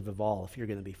the slave of all if you're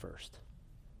going to be first.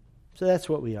 So that's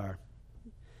what we are.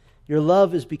 Your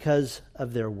love is because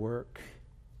of their work.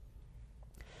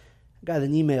 I got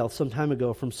an email some time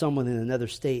ago from someone in another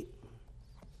state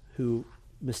who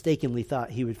mistakenly thought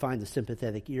he would find a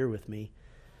sympathetic ear with me.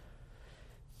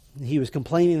 He was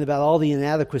complaining about all the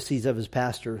inadequacies of his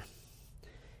pastor.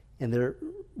 And there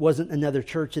wasn't another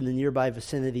church in the nearby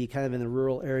vicinity, kind of in the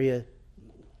rural area.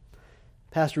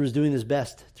 Pastor was doing his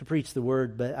best to preach the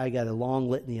word, but I got a long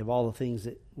litany of all the things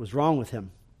that was wrong with him.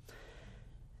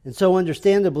 And so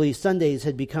understandably, Sundays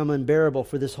had become unbearable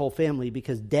for this whole family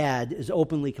because dad is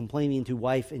openly complaining to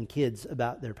wife and kids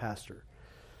about their pastor.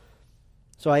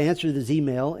 So I answered his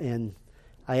email and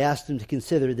I asked him to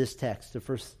consider this text of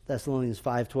 1 Thessalonians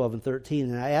 5:12 and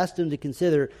 13. And I asked him to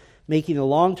consider making a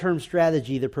long-term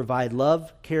strategy to provide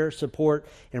love, care, support,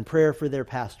 and prayer for their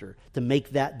pastor, to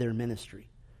make that their ministry.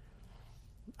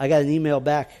 I got an email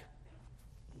back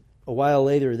a while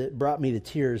later that brought me to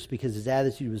tears because his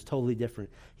attitude was totally different.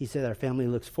 He said, our family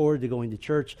looks forward to going to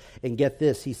church. And get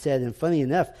this, he said, and funny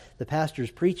enough, the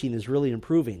pastor's preaching is really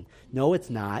improving. No, it's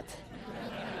not.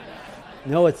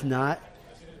 No, it's not.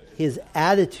 His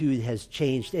attitude has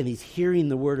changed and he's hearing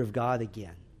the word of God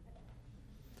again.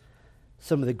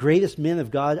 Some of the greatest men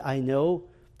of God I know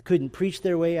couldn't preach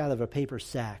their way out of a paper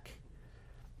sack.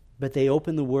 But they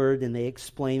open the word and they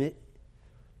explain it.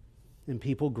 and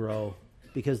people grow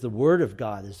because the Word of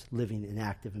God is living and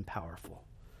active and powerful.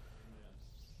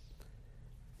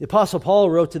 The Apostle Paul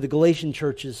wrote to the Galatian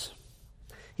churches.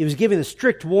 He was giving a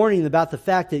strict warning about the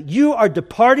fact that you are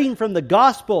departing from the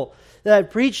gospel that I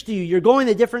preached to you. You're going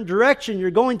a different direction.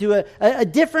 You're going to a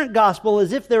different gospel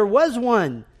as if there was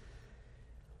one.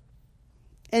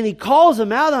 And he calls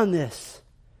them out on this.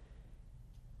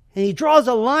 And he draws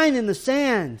a line in the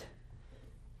sand.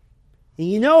 And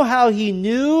you know how he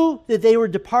knew that they were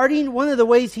departing? One of the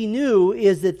ways he knew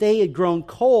is that they had grown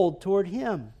cold toward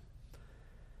him.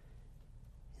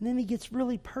 And then he gets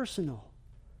really personal.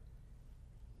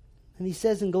 And he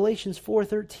says in Galatians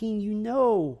 4:13, you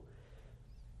know,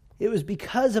 it was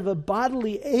because of a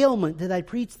bodily ailment that I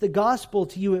preached the gospel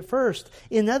to you at first.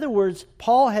 In other words,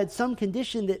 Paul had some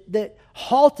condition that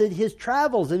halted his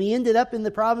travels, and he ended up in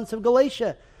the province of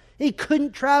Galatia. He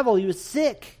couldn't travel. He was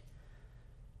sick.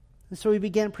 And so he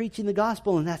began preaching the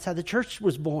gospel, and that's how the church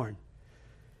was born.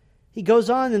 He goes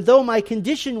on, and though my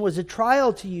condition was a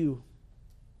trial to you.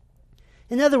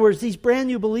 In other words, these brand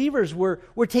new believers were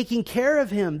taking care of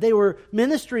him. They were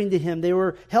ministering to him. They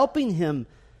were helping him.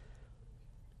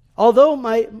 Although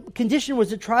my condition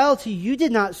was a trial to you, you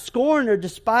did not scorn or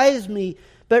despise me,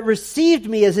 but received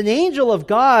me as an angel of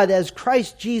God, as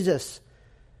Christ Jesus.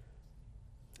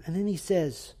 And then he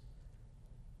says,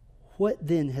 what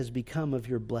then has become of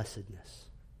your blessedness?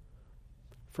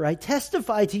 For I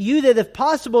testify to you that if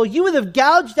possible, you would have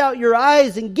gouged out your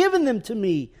eyes and given them to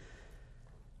me.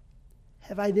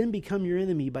 Have I then become your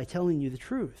enemy by telling you the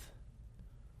truth?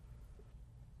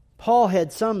 Paul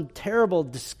had some terrible,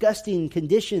 disgusting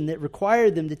condition that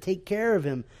required them to take care of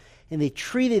him, and they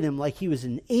treated him like he was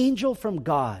an angel from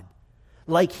God,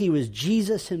 like he was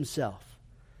Jesus himself.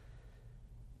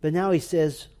 But now he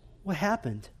says, what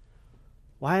happened?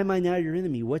 Why am I now your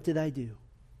enemy? What did I do?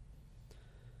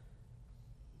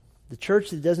 The church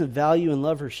that doesn't value and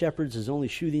love her shepherds is only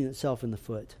shooting itself in the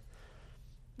foot.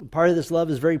 And part of this love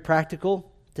is very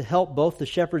practical to help both the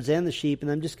shepherds and the sheep,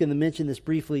 and I'm just going to mention this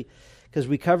briefly because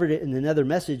we covered it in another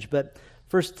message, but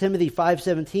 1 Timothy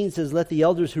 5:17 says, let the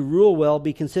elders who rule well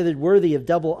be considered worthy of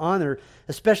double honor,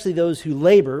 especially those who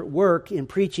labor, work in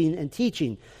preaching and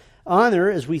teaching. Honor,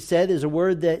 as we said, is a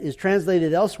word that is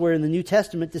translated elsewhere in the New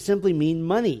Testament to simply mean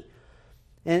money.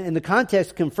 And the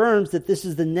context confirms that this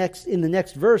is in the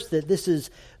next verse, that this is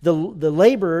the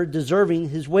laborer deserving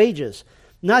his wages.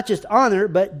 Not just honor,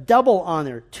 but double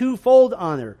honor, twofold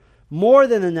honor. More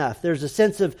than enough. There's a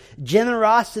sense of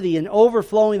generosity and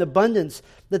overflowing abundance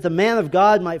that the man of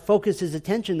God might focus his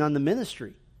attention on the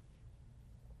ministry.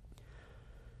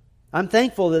 I'm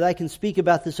thankful that I can speak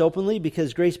about this openly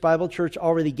because Grace Bible Church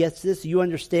already gets this. You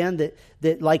understand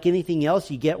that like anything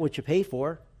else, you get what you pay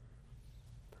for.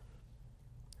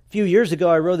 A few years ago,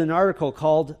 I wrote an article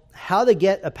called How to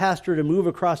Get a Pastor to Move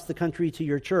Across the Country to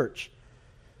Your Church.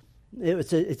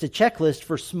 It's a checklist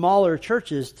for smaller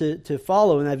churches to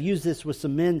follow, and I've used this with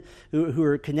some men who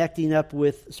are connecting up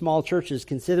with small churches,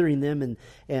 considering them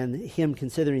and him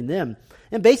considering them.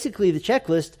 And basically the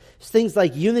checklist is things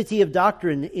like unity of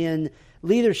doctrine in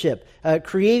leadership,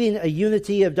 creating a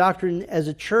unity of doctrine as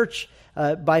a church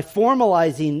by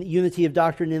formalizing unity of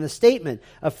doctrine in a statement,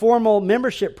 a formal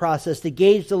membership process to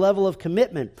gauge the level of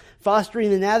commitment,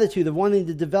 fostering an attitude of wanting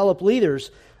to develop leaders.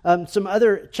 Some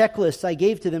other checklists I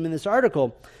gave to them in this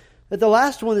article. But the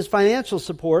last one is financial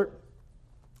support.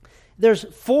 There's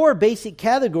 4 basic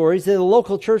categories that a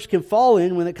local church can fall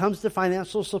in when it comes to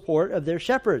financial support of their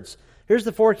shepherds. Here's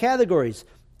the 4 categories.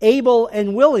 Able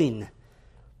and willing.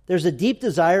 There's a deep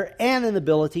desire and an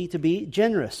ability to be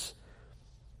generous.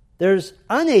 There's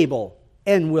unable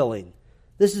and willing.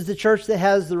 This is the church that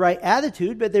has the right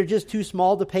attitude, but they're just too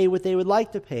small to pay what they would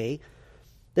like to pay.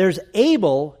 There's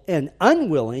able and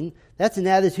unwilling. That's an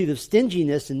attitude of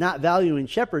stinginess and not valuing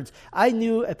shepherds. I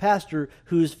knew a pastor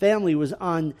whose family was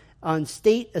on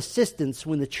state assistance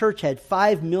when the church had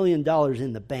 $5 million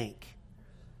in the bank.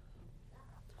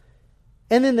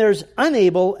 And then there's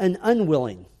unable and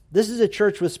unwilling. This is a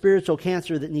church with spiritual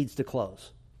cancer that needs to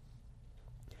close.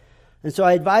 And so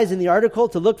I advise in the article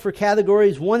to look for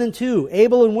categories 1 and 2,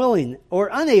 able and willing, or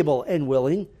unable and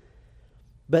willing.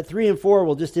 But 3 and 4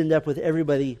 will just end up with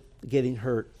everybody getting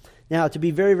hurt. Now, to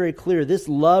be very, very clear, this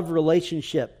love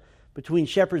relationship between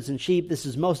shepherds and sheep, this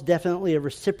is most definitely a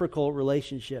reciprocal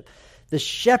relationship. The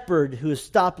shepherd who has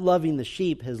stopped loving the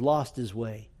sheep has lost his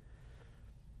way.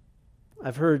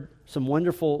 I've heard some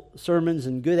wonderful sermons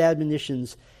and good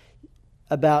admonitions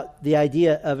about the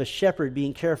idea of a shepherd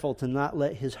being careful to not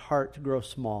let his heart grow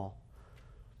small.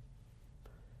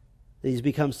 That he's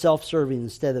become self-serving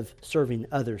instead of serving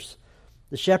others.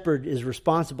 The shepherd is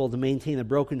responsible to maintain a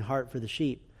broken heart for the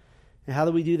sheep. And how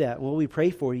do we do that? Well, we pray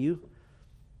for you.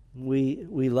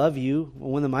 We love you.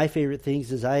 One of my favorite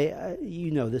things is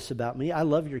you know this about me. I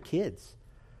love your kids.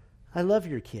 I love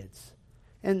your kids.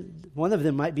 And one of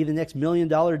them might be the next $1 million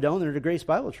donor to Grace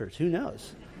Bible Church. Who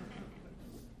knows?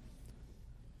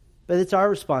 But it's our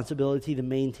responsibility to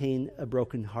maintain a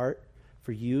broken heart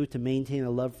for you, to maintain a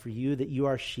love for you, that you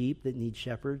are sheep that need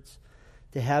shepherds,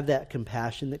 to have that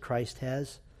compassion that Christ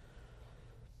has.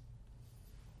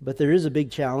 But there is a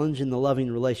big challenge in the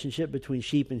loving relationship between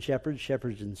sheep and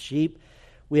shepherds and sheep.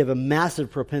 We have a massive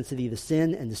propensity to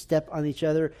sin and to step on each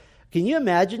other. Can you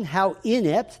imagine how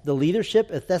inept the leadership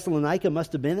at Thessalonica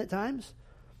must have been at times?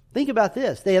 Think about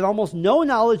this. They had almost no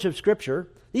knowledge of Scripture.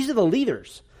 These are the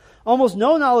leaders. Almost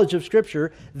no knowledge of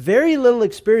Scripture, very little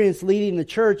experience leading the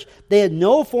church. They had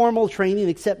no formal training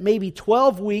except maybe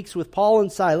 12 weeks with Paul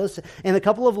and Silas and a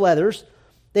couple of letters.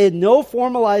 They had no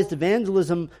formalized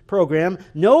evangelism program,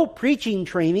 no preaching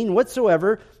training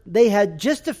whatsoever. They had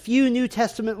just a few New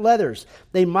Testament letters.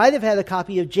 They might have had a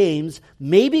copy of James,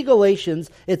 maybe Galatians.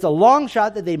 It's a long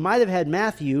shot that they might have had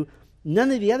Matthew.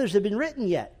 None of the others have been written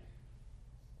yet.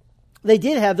 They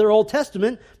did have their Old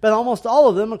Testament, but almost all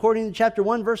of them, according to chapter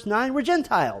 1, verse 9, were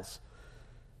Gentiles.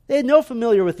 They had no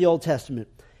familiar with the Old Testament.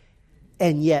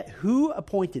 And yet, who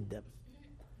appointed them?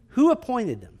 Who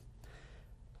appointed them?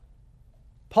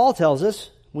 Paul tells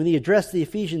us, when he addressed the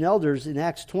Ephesian elders in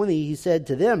Acts 20, he said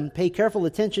to them, "Pay careful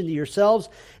attention to yourselves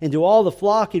and to all the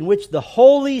flock in which the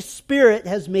Holy Spirit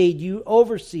has made you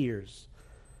overseers."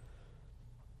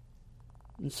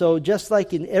 And so, just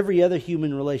like in every other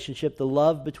human relationship, the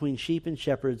love between sheep and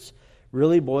shepherds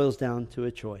really boils down to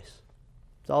a choice.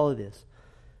 That's all it is.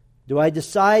 Do I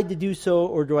decide to do so,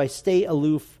 or do I stay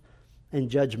aloof and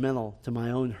judgmental to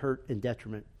my own hurt and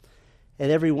detriment? At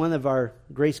every one of our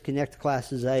Grace Connect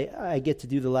classes, I get to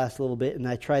do the last little bit, and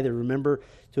I try to remember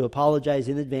to apologize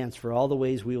in advance for all the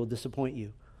ways we will disappoint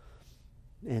you,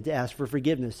 and to ask for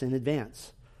forgiveness in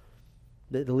advance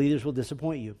that the leaders will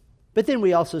disappoint you. But then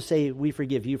we also say we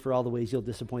forgive you for all the ways you'll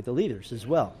disappoint the leaders as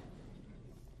well.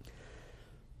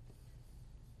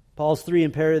 Paul's 3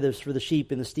 imperatives for the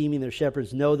sheep in esteeming their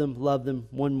shepherds: know them, love them,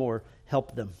 one more,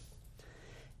 help them.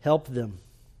 Help them.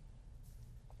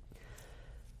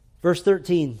 Verse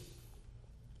 13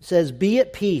 says, "Be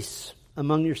at peace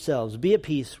among yourselves. Be at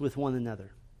peace with one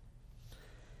another."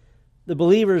 The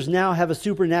believers now have a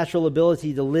supernatural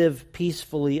ability to live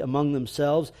peacefully among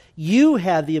themselves. You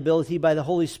have the ability by the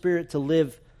Holy Spirit to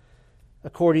live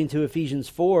according to Ephesians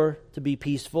 4, to be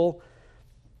peaceful.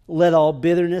 "Let all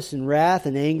bitterness and wrath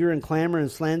and anger and clamor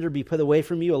and slander be put away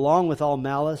from you, along with all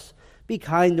malice. Be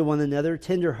kind to one another,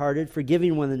 tender-hearted,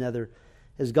 forgiving one another,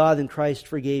 as God in Christ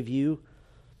forgave you."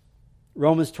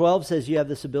 Romans 12 says you have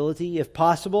this ability. "If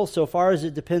possible, so far as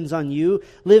it depends on you,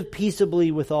 live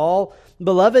peaceably with all.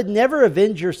 Beloved, never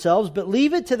avenge yourselves, but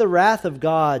leave it to the wrath of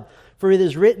God. For it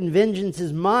is written, 'Vengeance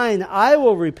is mine, I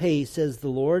will repay,' says the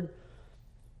Lord."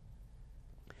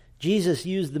 Jesus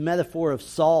used the metaphor of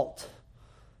salt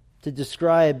to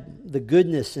describe the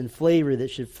goodness and flavor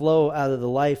that should flow out of the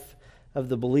life of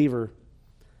the believer.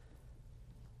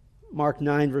 Mark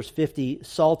 9, verse 50,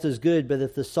 "Salt is good, but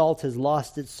if the salt has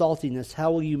lost its saltiness,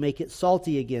 how will you make it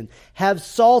salty again? Have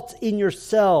salt in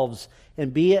yourselves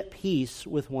and be at peace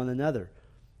with one another."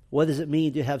 What does it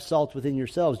mean to have salt within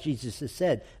yourselves? Jesus has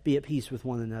said, be at peace with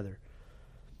one another.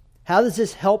 How does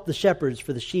this help the shepherds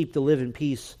for the sheep to live in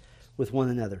peace with one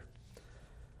another?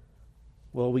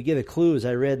 Well, we get a clue as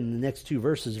I read in the next 2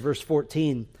 verses. Verse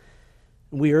 14,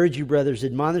 "We urge you, brothers,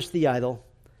 admonish the idle,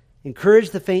 encourage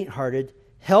the faint-hearted,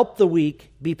 help the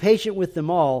weak, be patient with them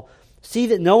all. See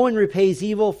that no one repays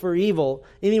evil for evil,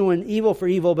 anyone evil for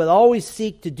evil, but always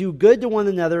seek to do good to one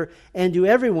another and to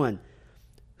everyone."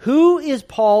 Who is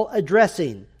Paul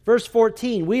addressing? Verse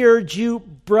 14, "We urge you,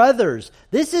 brothers."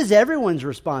 This is everyone's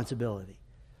responsibility.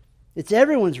 It's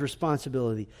everyone's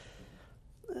responsibility.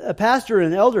 A pastor or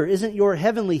an elder isn't your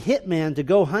heavenly hitman to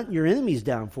go hunt your enemies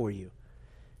down for you.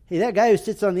 Hey, that guy who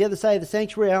sits on the other side of the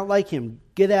sanctuary, I don't like him.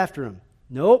 Get after him.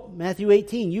 Nope, Matthew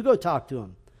 18, you go talk to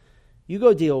him. You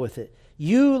go deal with it.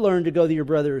 You learn to go to your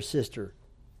brother or sister.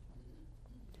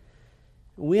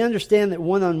 We understand that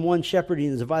one-on-one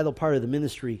shepherding is a vital part of the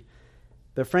ministry.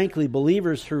 But frankly,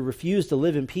 believers who refuse to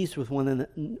live in peace with one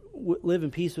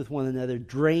another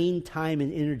drain time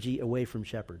and energy away from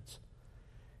shepherds.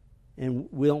 And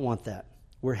we don't want that.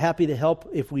 We're happy to help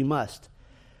if we must.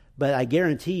 But I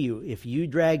guarantee you, if you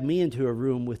drag me into a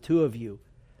room with 2 of you,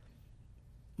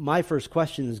 my first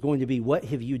question is going to be, what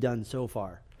have you done so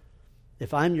far?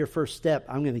 If I'm your first step,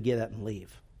 I'm going to get up and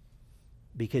leave.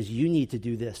 Because you need to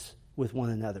do this with one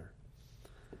another.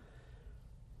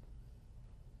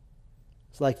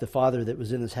 It's like the father that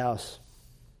was in his house.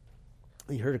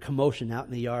 He heard a commotion out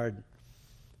in the yard.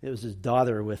 It was his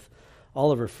daughter with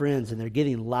all of her friends, and they're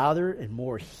getting louder and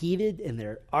more heated, and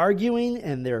they're arguing,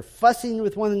 and they're fussing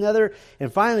with one another.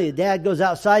 And finally, the dad goes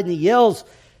outside and he yells,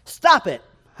 "Stop it,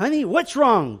 honey, what's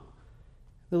wrong?"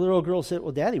 The little girl said,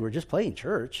 "Well, Daddy, we're just playing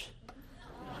church."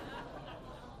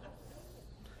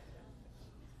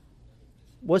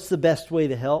 What's the best way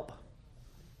to help?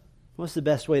 What's the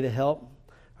best way to help?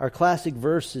 Our classic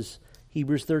verse is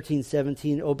Hebrews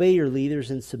 13:17. Obey your leaders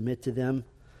and submit to them,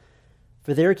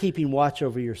 for they're keeping watch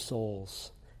over your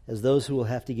souls as those who will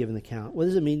have to give an account. What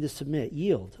does it mean to submit?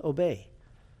 Yield, obey.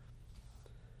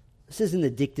 This isn't a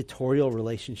dictatorial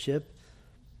relationship.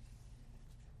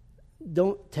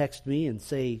 Don't text me and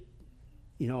say,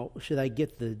 should I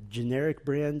get the generic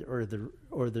brand or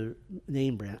the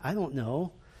name brand? I don't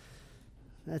know.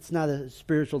 That's not a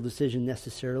spiritual decision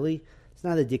necessarily. It's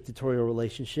not a dictatorial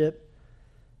relationship.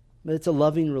 But it's a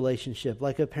loving relationship,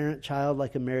 like a parent-child,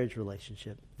 like a marriage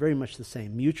relationship. Very much the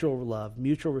same. Mutual love,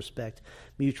 mutual respect,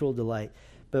 mutual delight.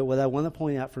 But what I want to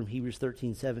point out from Hebrews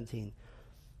 13:17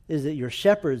 is that your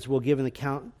shepherds will give an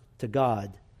account to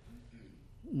God,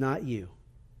 not you.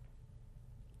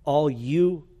 All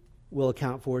you will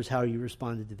account for is how you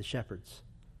responded to the shepherds.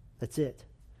 That's it.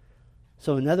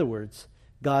 So in other words,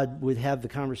 God would have the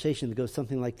conversation that goes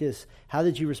something like this. How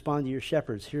did you respond to your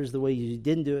shepherds? Here's the way you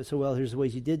didn't do it so well. Here's the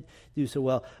ways you did do so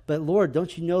well. But Lord,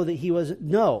 don't you know that he wasn't?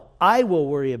 No, I will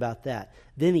worry about that.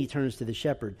 Then he turns to the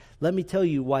shepherd. Let me tell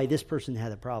you why this person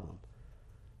had a problem.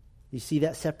 You see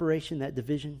that separation, that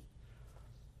division?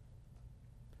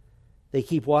 They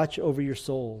keep watch over your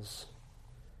souls.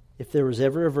 If there was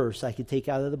ever a verse I could take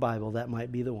out of the Bible, that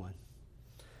might be the one.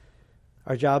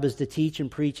 Our job is to teach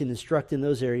and preach and instruct in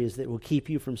those areas that will keep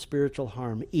you from spiritual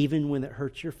harm, even when it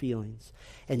hurts your feelings,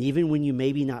 and even when you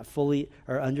maybe not fully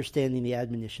are understanding the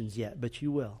admonitions yet, but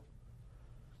you will.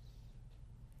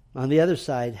 On the other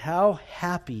side, how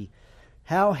happy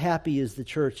is the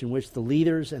church in which the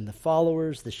leaders and the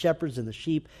followers, the shepherds and the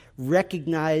sheep,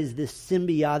 recognize this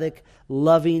symbiotic,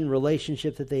 loving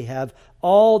relationship that they have,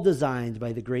 all designed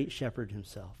by the great shepherd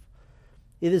himself.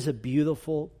 It is a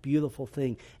beautiful, beautiful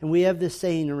thing. And we have this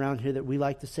saying around here that we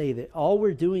like to say that all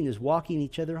we're doing is walking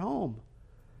each other home.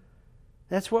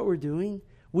 That's what we're doing.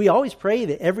 We always pray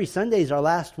that every Sunday is our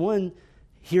last one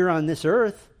here on this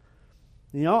earth.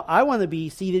 I want to be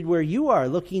seated where you are,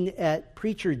 looking at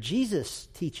preacher Jesus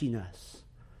teaching us.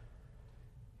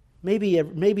 Maybe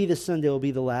this Sunday will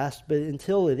be the last, but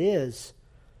until it is,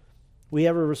 we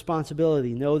have a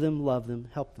responsibility. Know them, love them,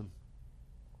 help them.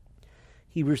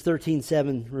 Hebrews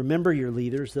 13:7, remember your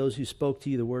leaders, those who spoke to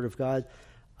you the word of God.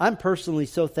 I'm personally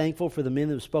so thankful for the men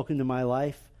who have spoken to my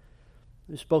life.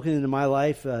 Who've spoken into my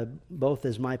life, both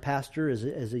as my pastor, as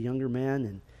a younger man,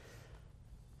 and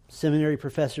seminary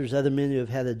professors, other men who have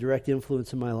had a direct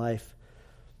influence in my life.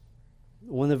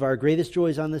 One of our greatest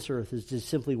joys on this earth is to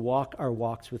simply walk our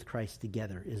walks with Christ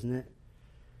together, isn't it?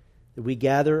 That we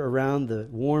gather around the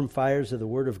warm fires of the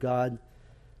Word of God.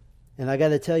 And I got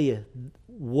to tell you,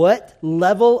 what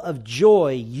level of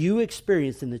joy you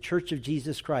experience in the Church of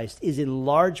Jesus Christ is in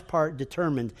large part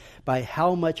determined by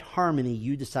how much harmony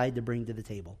you decide to bring to the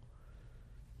table.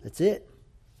 That's it.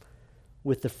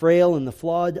 With the frail and the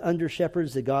flawed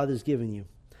under-shepherds that God has given you.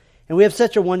 And we have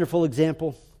such a wonderful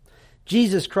example.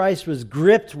 Jesus Christ was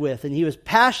gripped with, and he was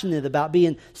passionate about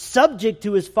being subject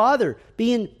to his Father,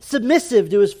 being submissive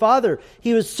to his Father.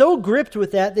 He was so gripped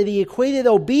with that he equated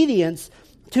obedience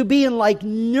to being like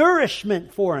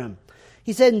nourishment for him.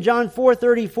 He said in John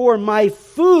 4:34, my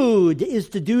food is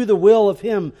to do the will of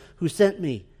him who sent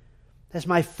me. That's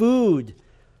my food.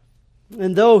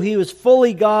 And though he was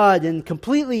fully God and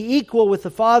completely equal with the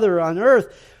Father on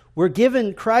earth, we're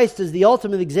given Christ as the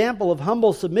ultimate example of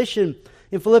humble submission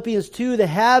in Philippians 2, to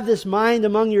have this mind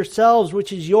among yourselves,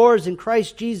 which is yours in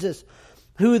Christ Jesus,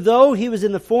 who though he was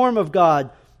in the form of God,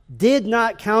 did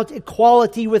not count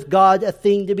equality with God a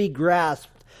thing to be grasped,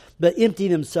 but emptied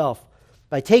himself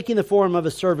by taking the form of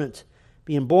a servant,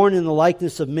 being born in the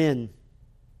likeness of men,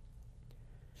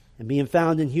 and being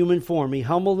found in human form, he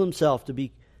humbled himself to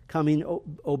becoming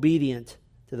obedient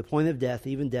to the point of death,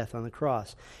 even death on the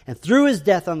cross. And through his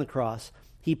death on the cross,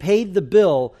 he paid the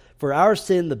bill for our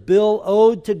sin, the bill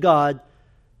owed to God,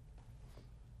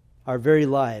 our very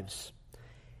lives.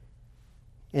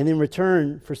 And in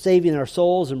return for saving our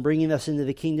souls and bringing us into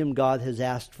the kingdom, God has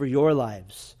asked for your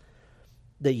lives,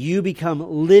 that you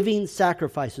become living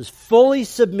sacrifices, fully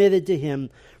submitted to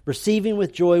him, receiving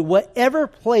with joy whatever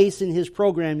place in his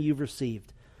program you've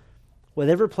received,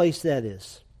 whatever place that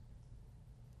is.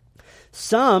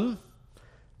 Some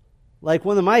Like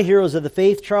one of my heroes of the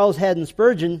faith, Charles Haddon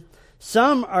Spurgeon,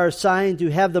 some are assigned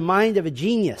to have the mind of a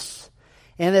genius,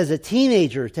 and as a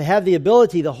teenager to have the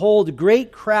ability to hold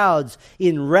great crowds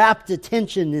in rapt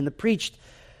attention in the preached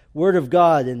Word of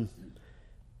God. And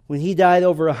when he died,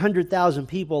 over 100,000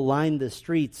 people lined the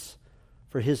streets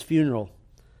for his funeral.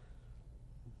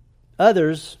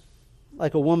 Others,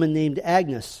 like a woman named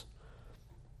Agnes,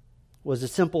 was a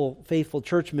simple, faithful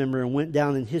church member and went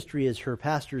down in history as her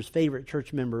pastor's favorite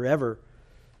church member ever.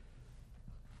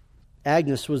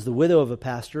 Agnes was the widow of a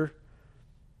pastor,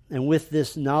 and with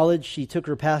this knowledge, she took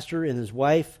her pastor and his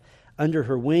wife under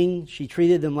her wing. She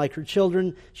treated them like her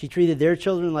children. She treated their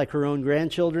children like her own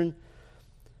grandchildren.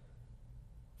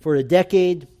 For a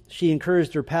decade, she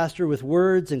encouraged her pastor with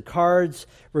words and cards,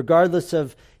 regardless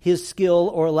of his skill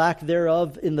or lack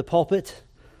thereof in the pulpit.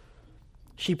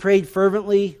 She prayed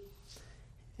fervently,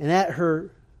 and at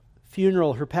her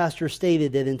funeral, her pastor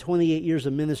stated that in 28 years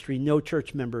of ministry, no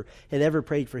church member had ever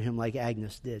prayed for him like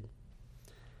Agnes did.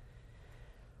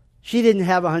 She didn't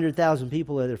have 100,000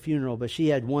 people at her funeral, but she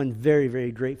had one very,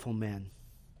 very grateful man.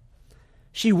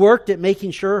 She worked at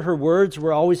making sure her words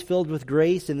were always filled with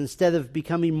grace, and instead of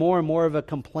becoming more and more of a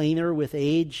complainer with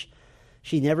age,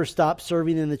 she never stopped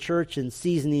serving in the church and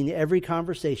seasoning every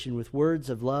conversation with words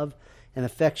of love and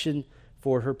affection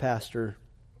for her pastor.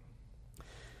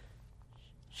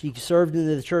 She served in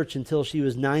the church until she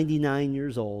was 99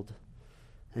 years old,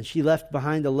 and she left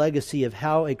behind a legacy of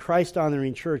how a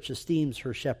Christ-honoring church esteems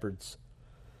her shepherds,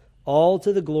 all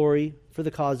to the glory for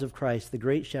the cause of Christ, the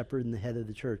great shepherd and the head of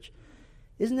the church.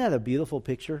 Isn't that a beautiful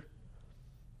picture?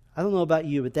 I don't know about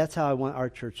you, but that's how I want our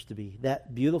church to be.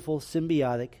 That beautiful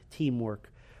symbiotic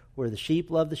teamwork where the sheep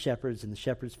love the shepherds and the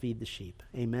shepherds feed the sheep.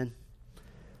 Amen?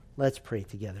 Let's pray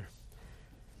together.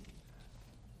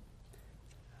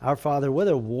 Our Father, what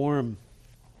a warm,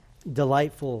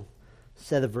 delightful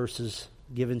set of verses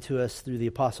given to us through the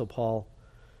Apostle Paul.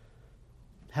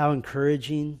 How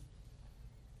encouraging,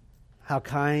 how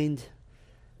kind.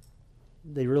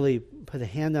 They really put a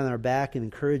hand on our back and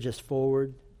encourage us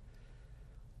forward.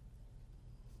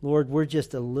 Lord, we're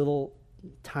just a little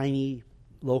tiny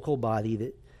local body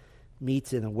that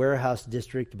meets in a warehouse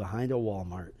district behind a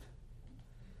Walmart.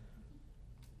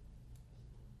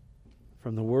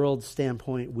 From the world's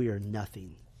standpoint, we are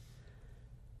nothing.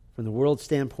 From the world's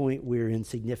standpoint, we are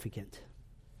insignificant.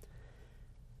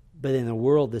 But in a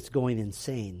world that's going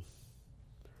insane,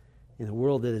 in a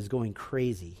world that is going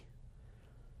crazy,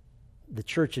 the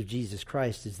Church of Jesus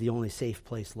Christ is the only safe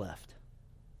place left.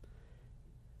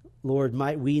 Lord,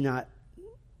 might we not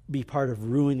be part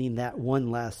of ruining that one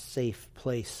last safe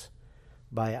place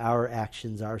by our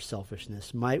actions, our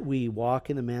selfishness. Might we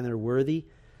walk in a manner worthy.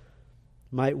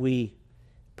 Might we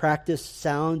practice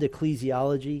sound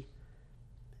ecclesiology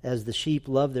as the sheep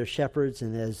love their shepherds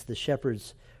and as the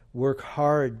shepherds work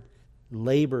hard and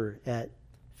labor at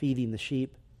feeding the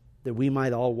sheep, that we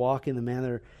might all walk in the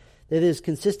manner that is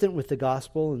consistent with the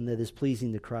gospel and that is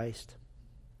pleasing to Christ.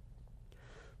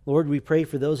 Lord, we pray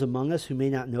for those among us who may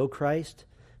not know Christ.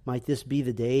 Might this be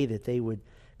the day that they would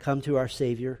come to our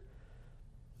Savior.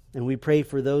 And we pray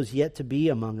for those yet to be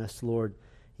among us, Lord,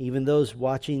 even those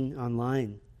watching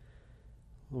online.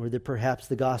 Lord, that perhaps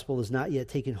the gospel has not yet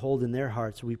taken hold in their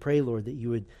hearts. We pray, Lord, that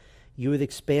you would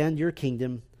expand your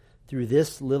kingdom through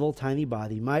this little tiny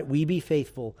body. Might we be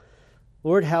faithful.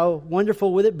 Lord, how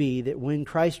wonderful would it be that when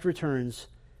Christ returns,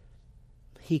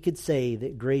 he could say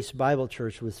that Grace Bible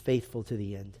Church was faithful to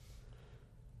the end.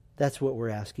 That's what we're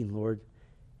asking, Lord.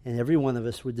 And every one of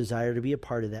us would desire to be a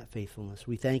part of that faithfulness.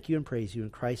 We thank you and praise you in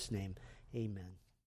Christ's name. Amen.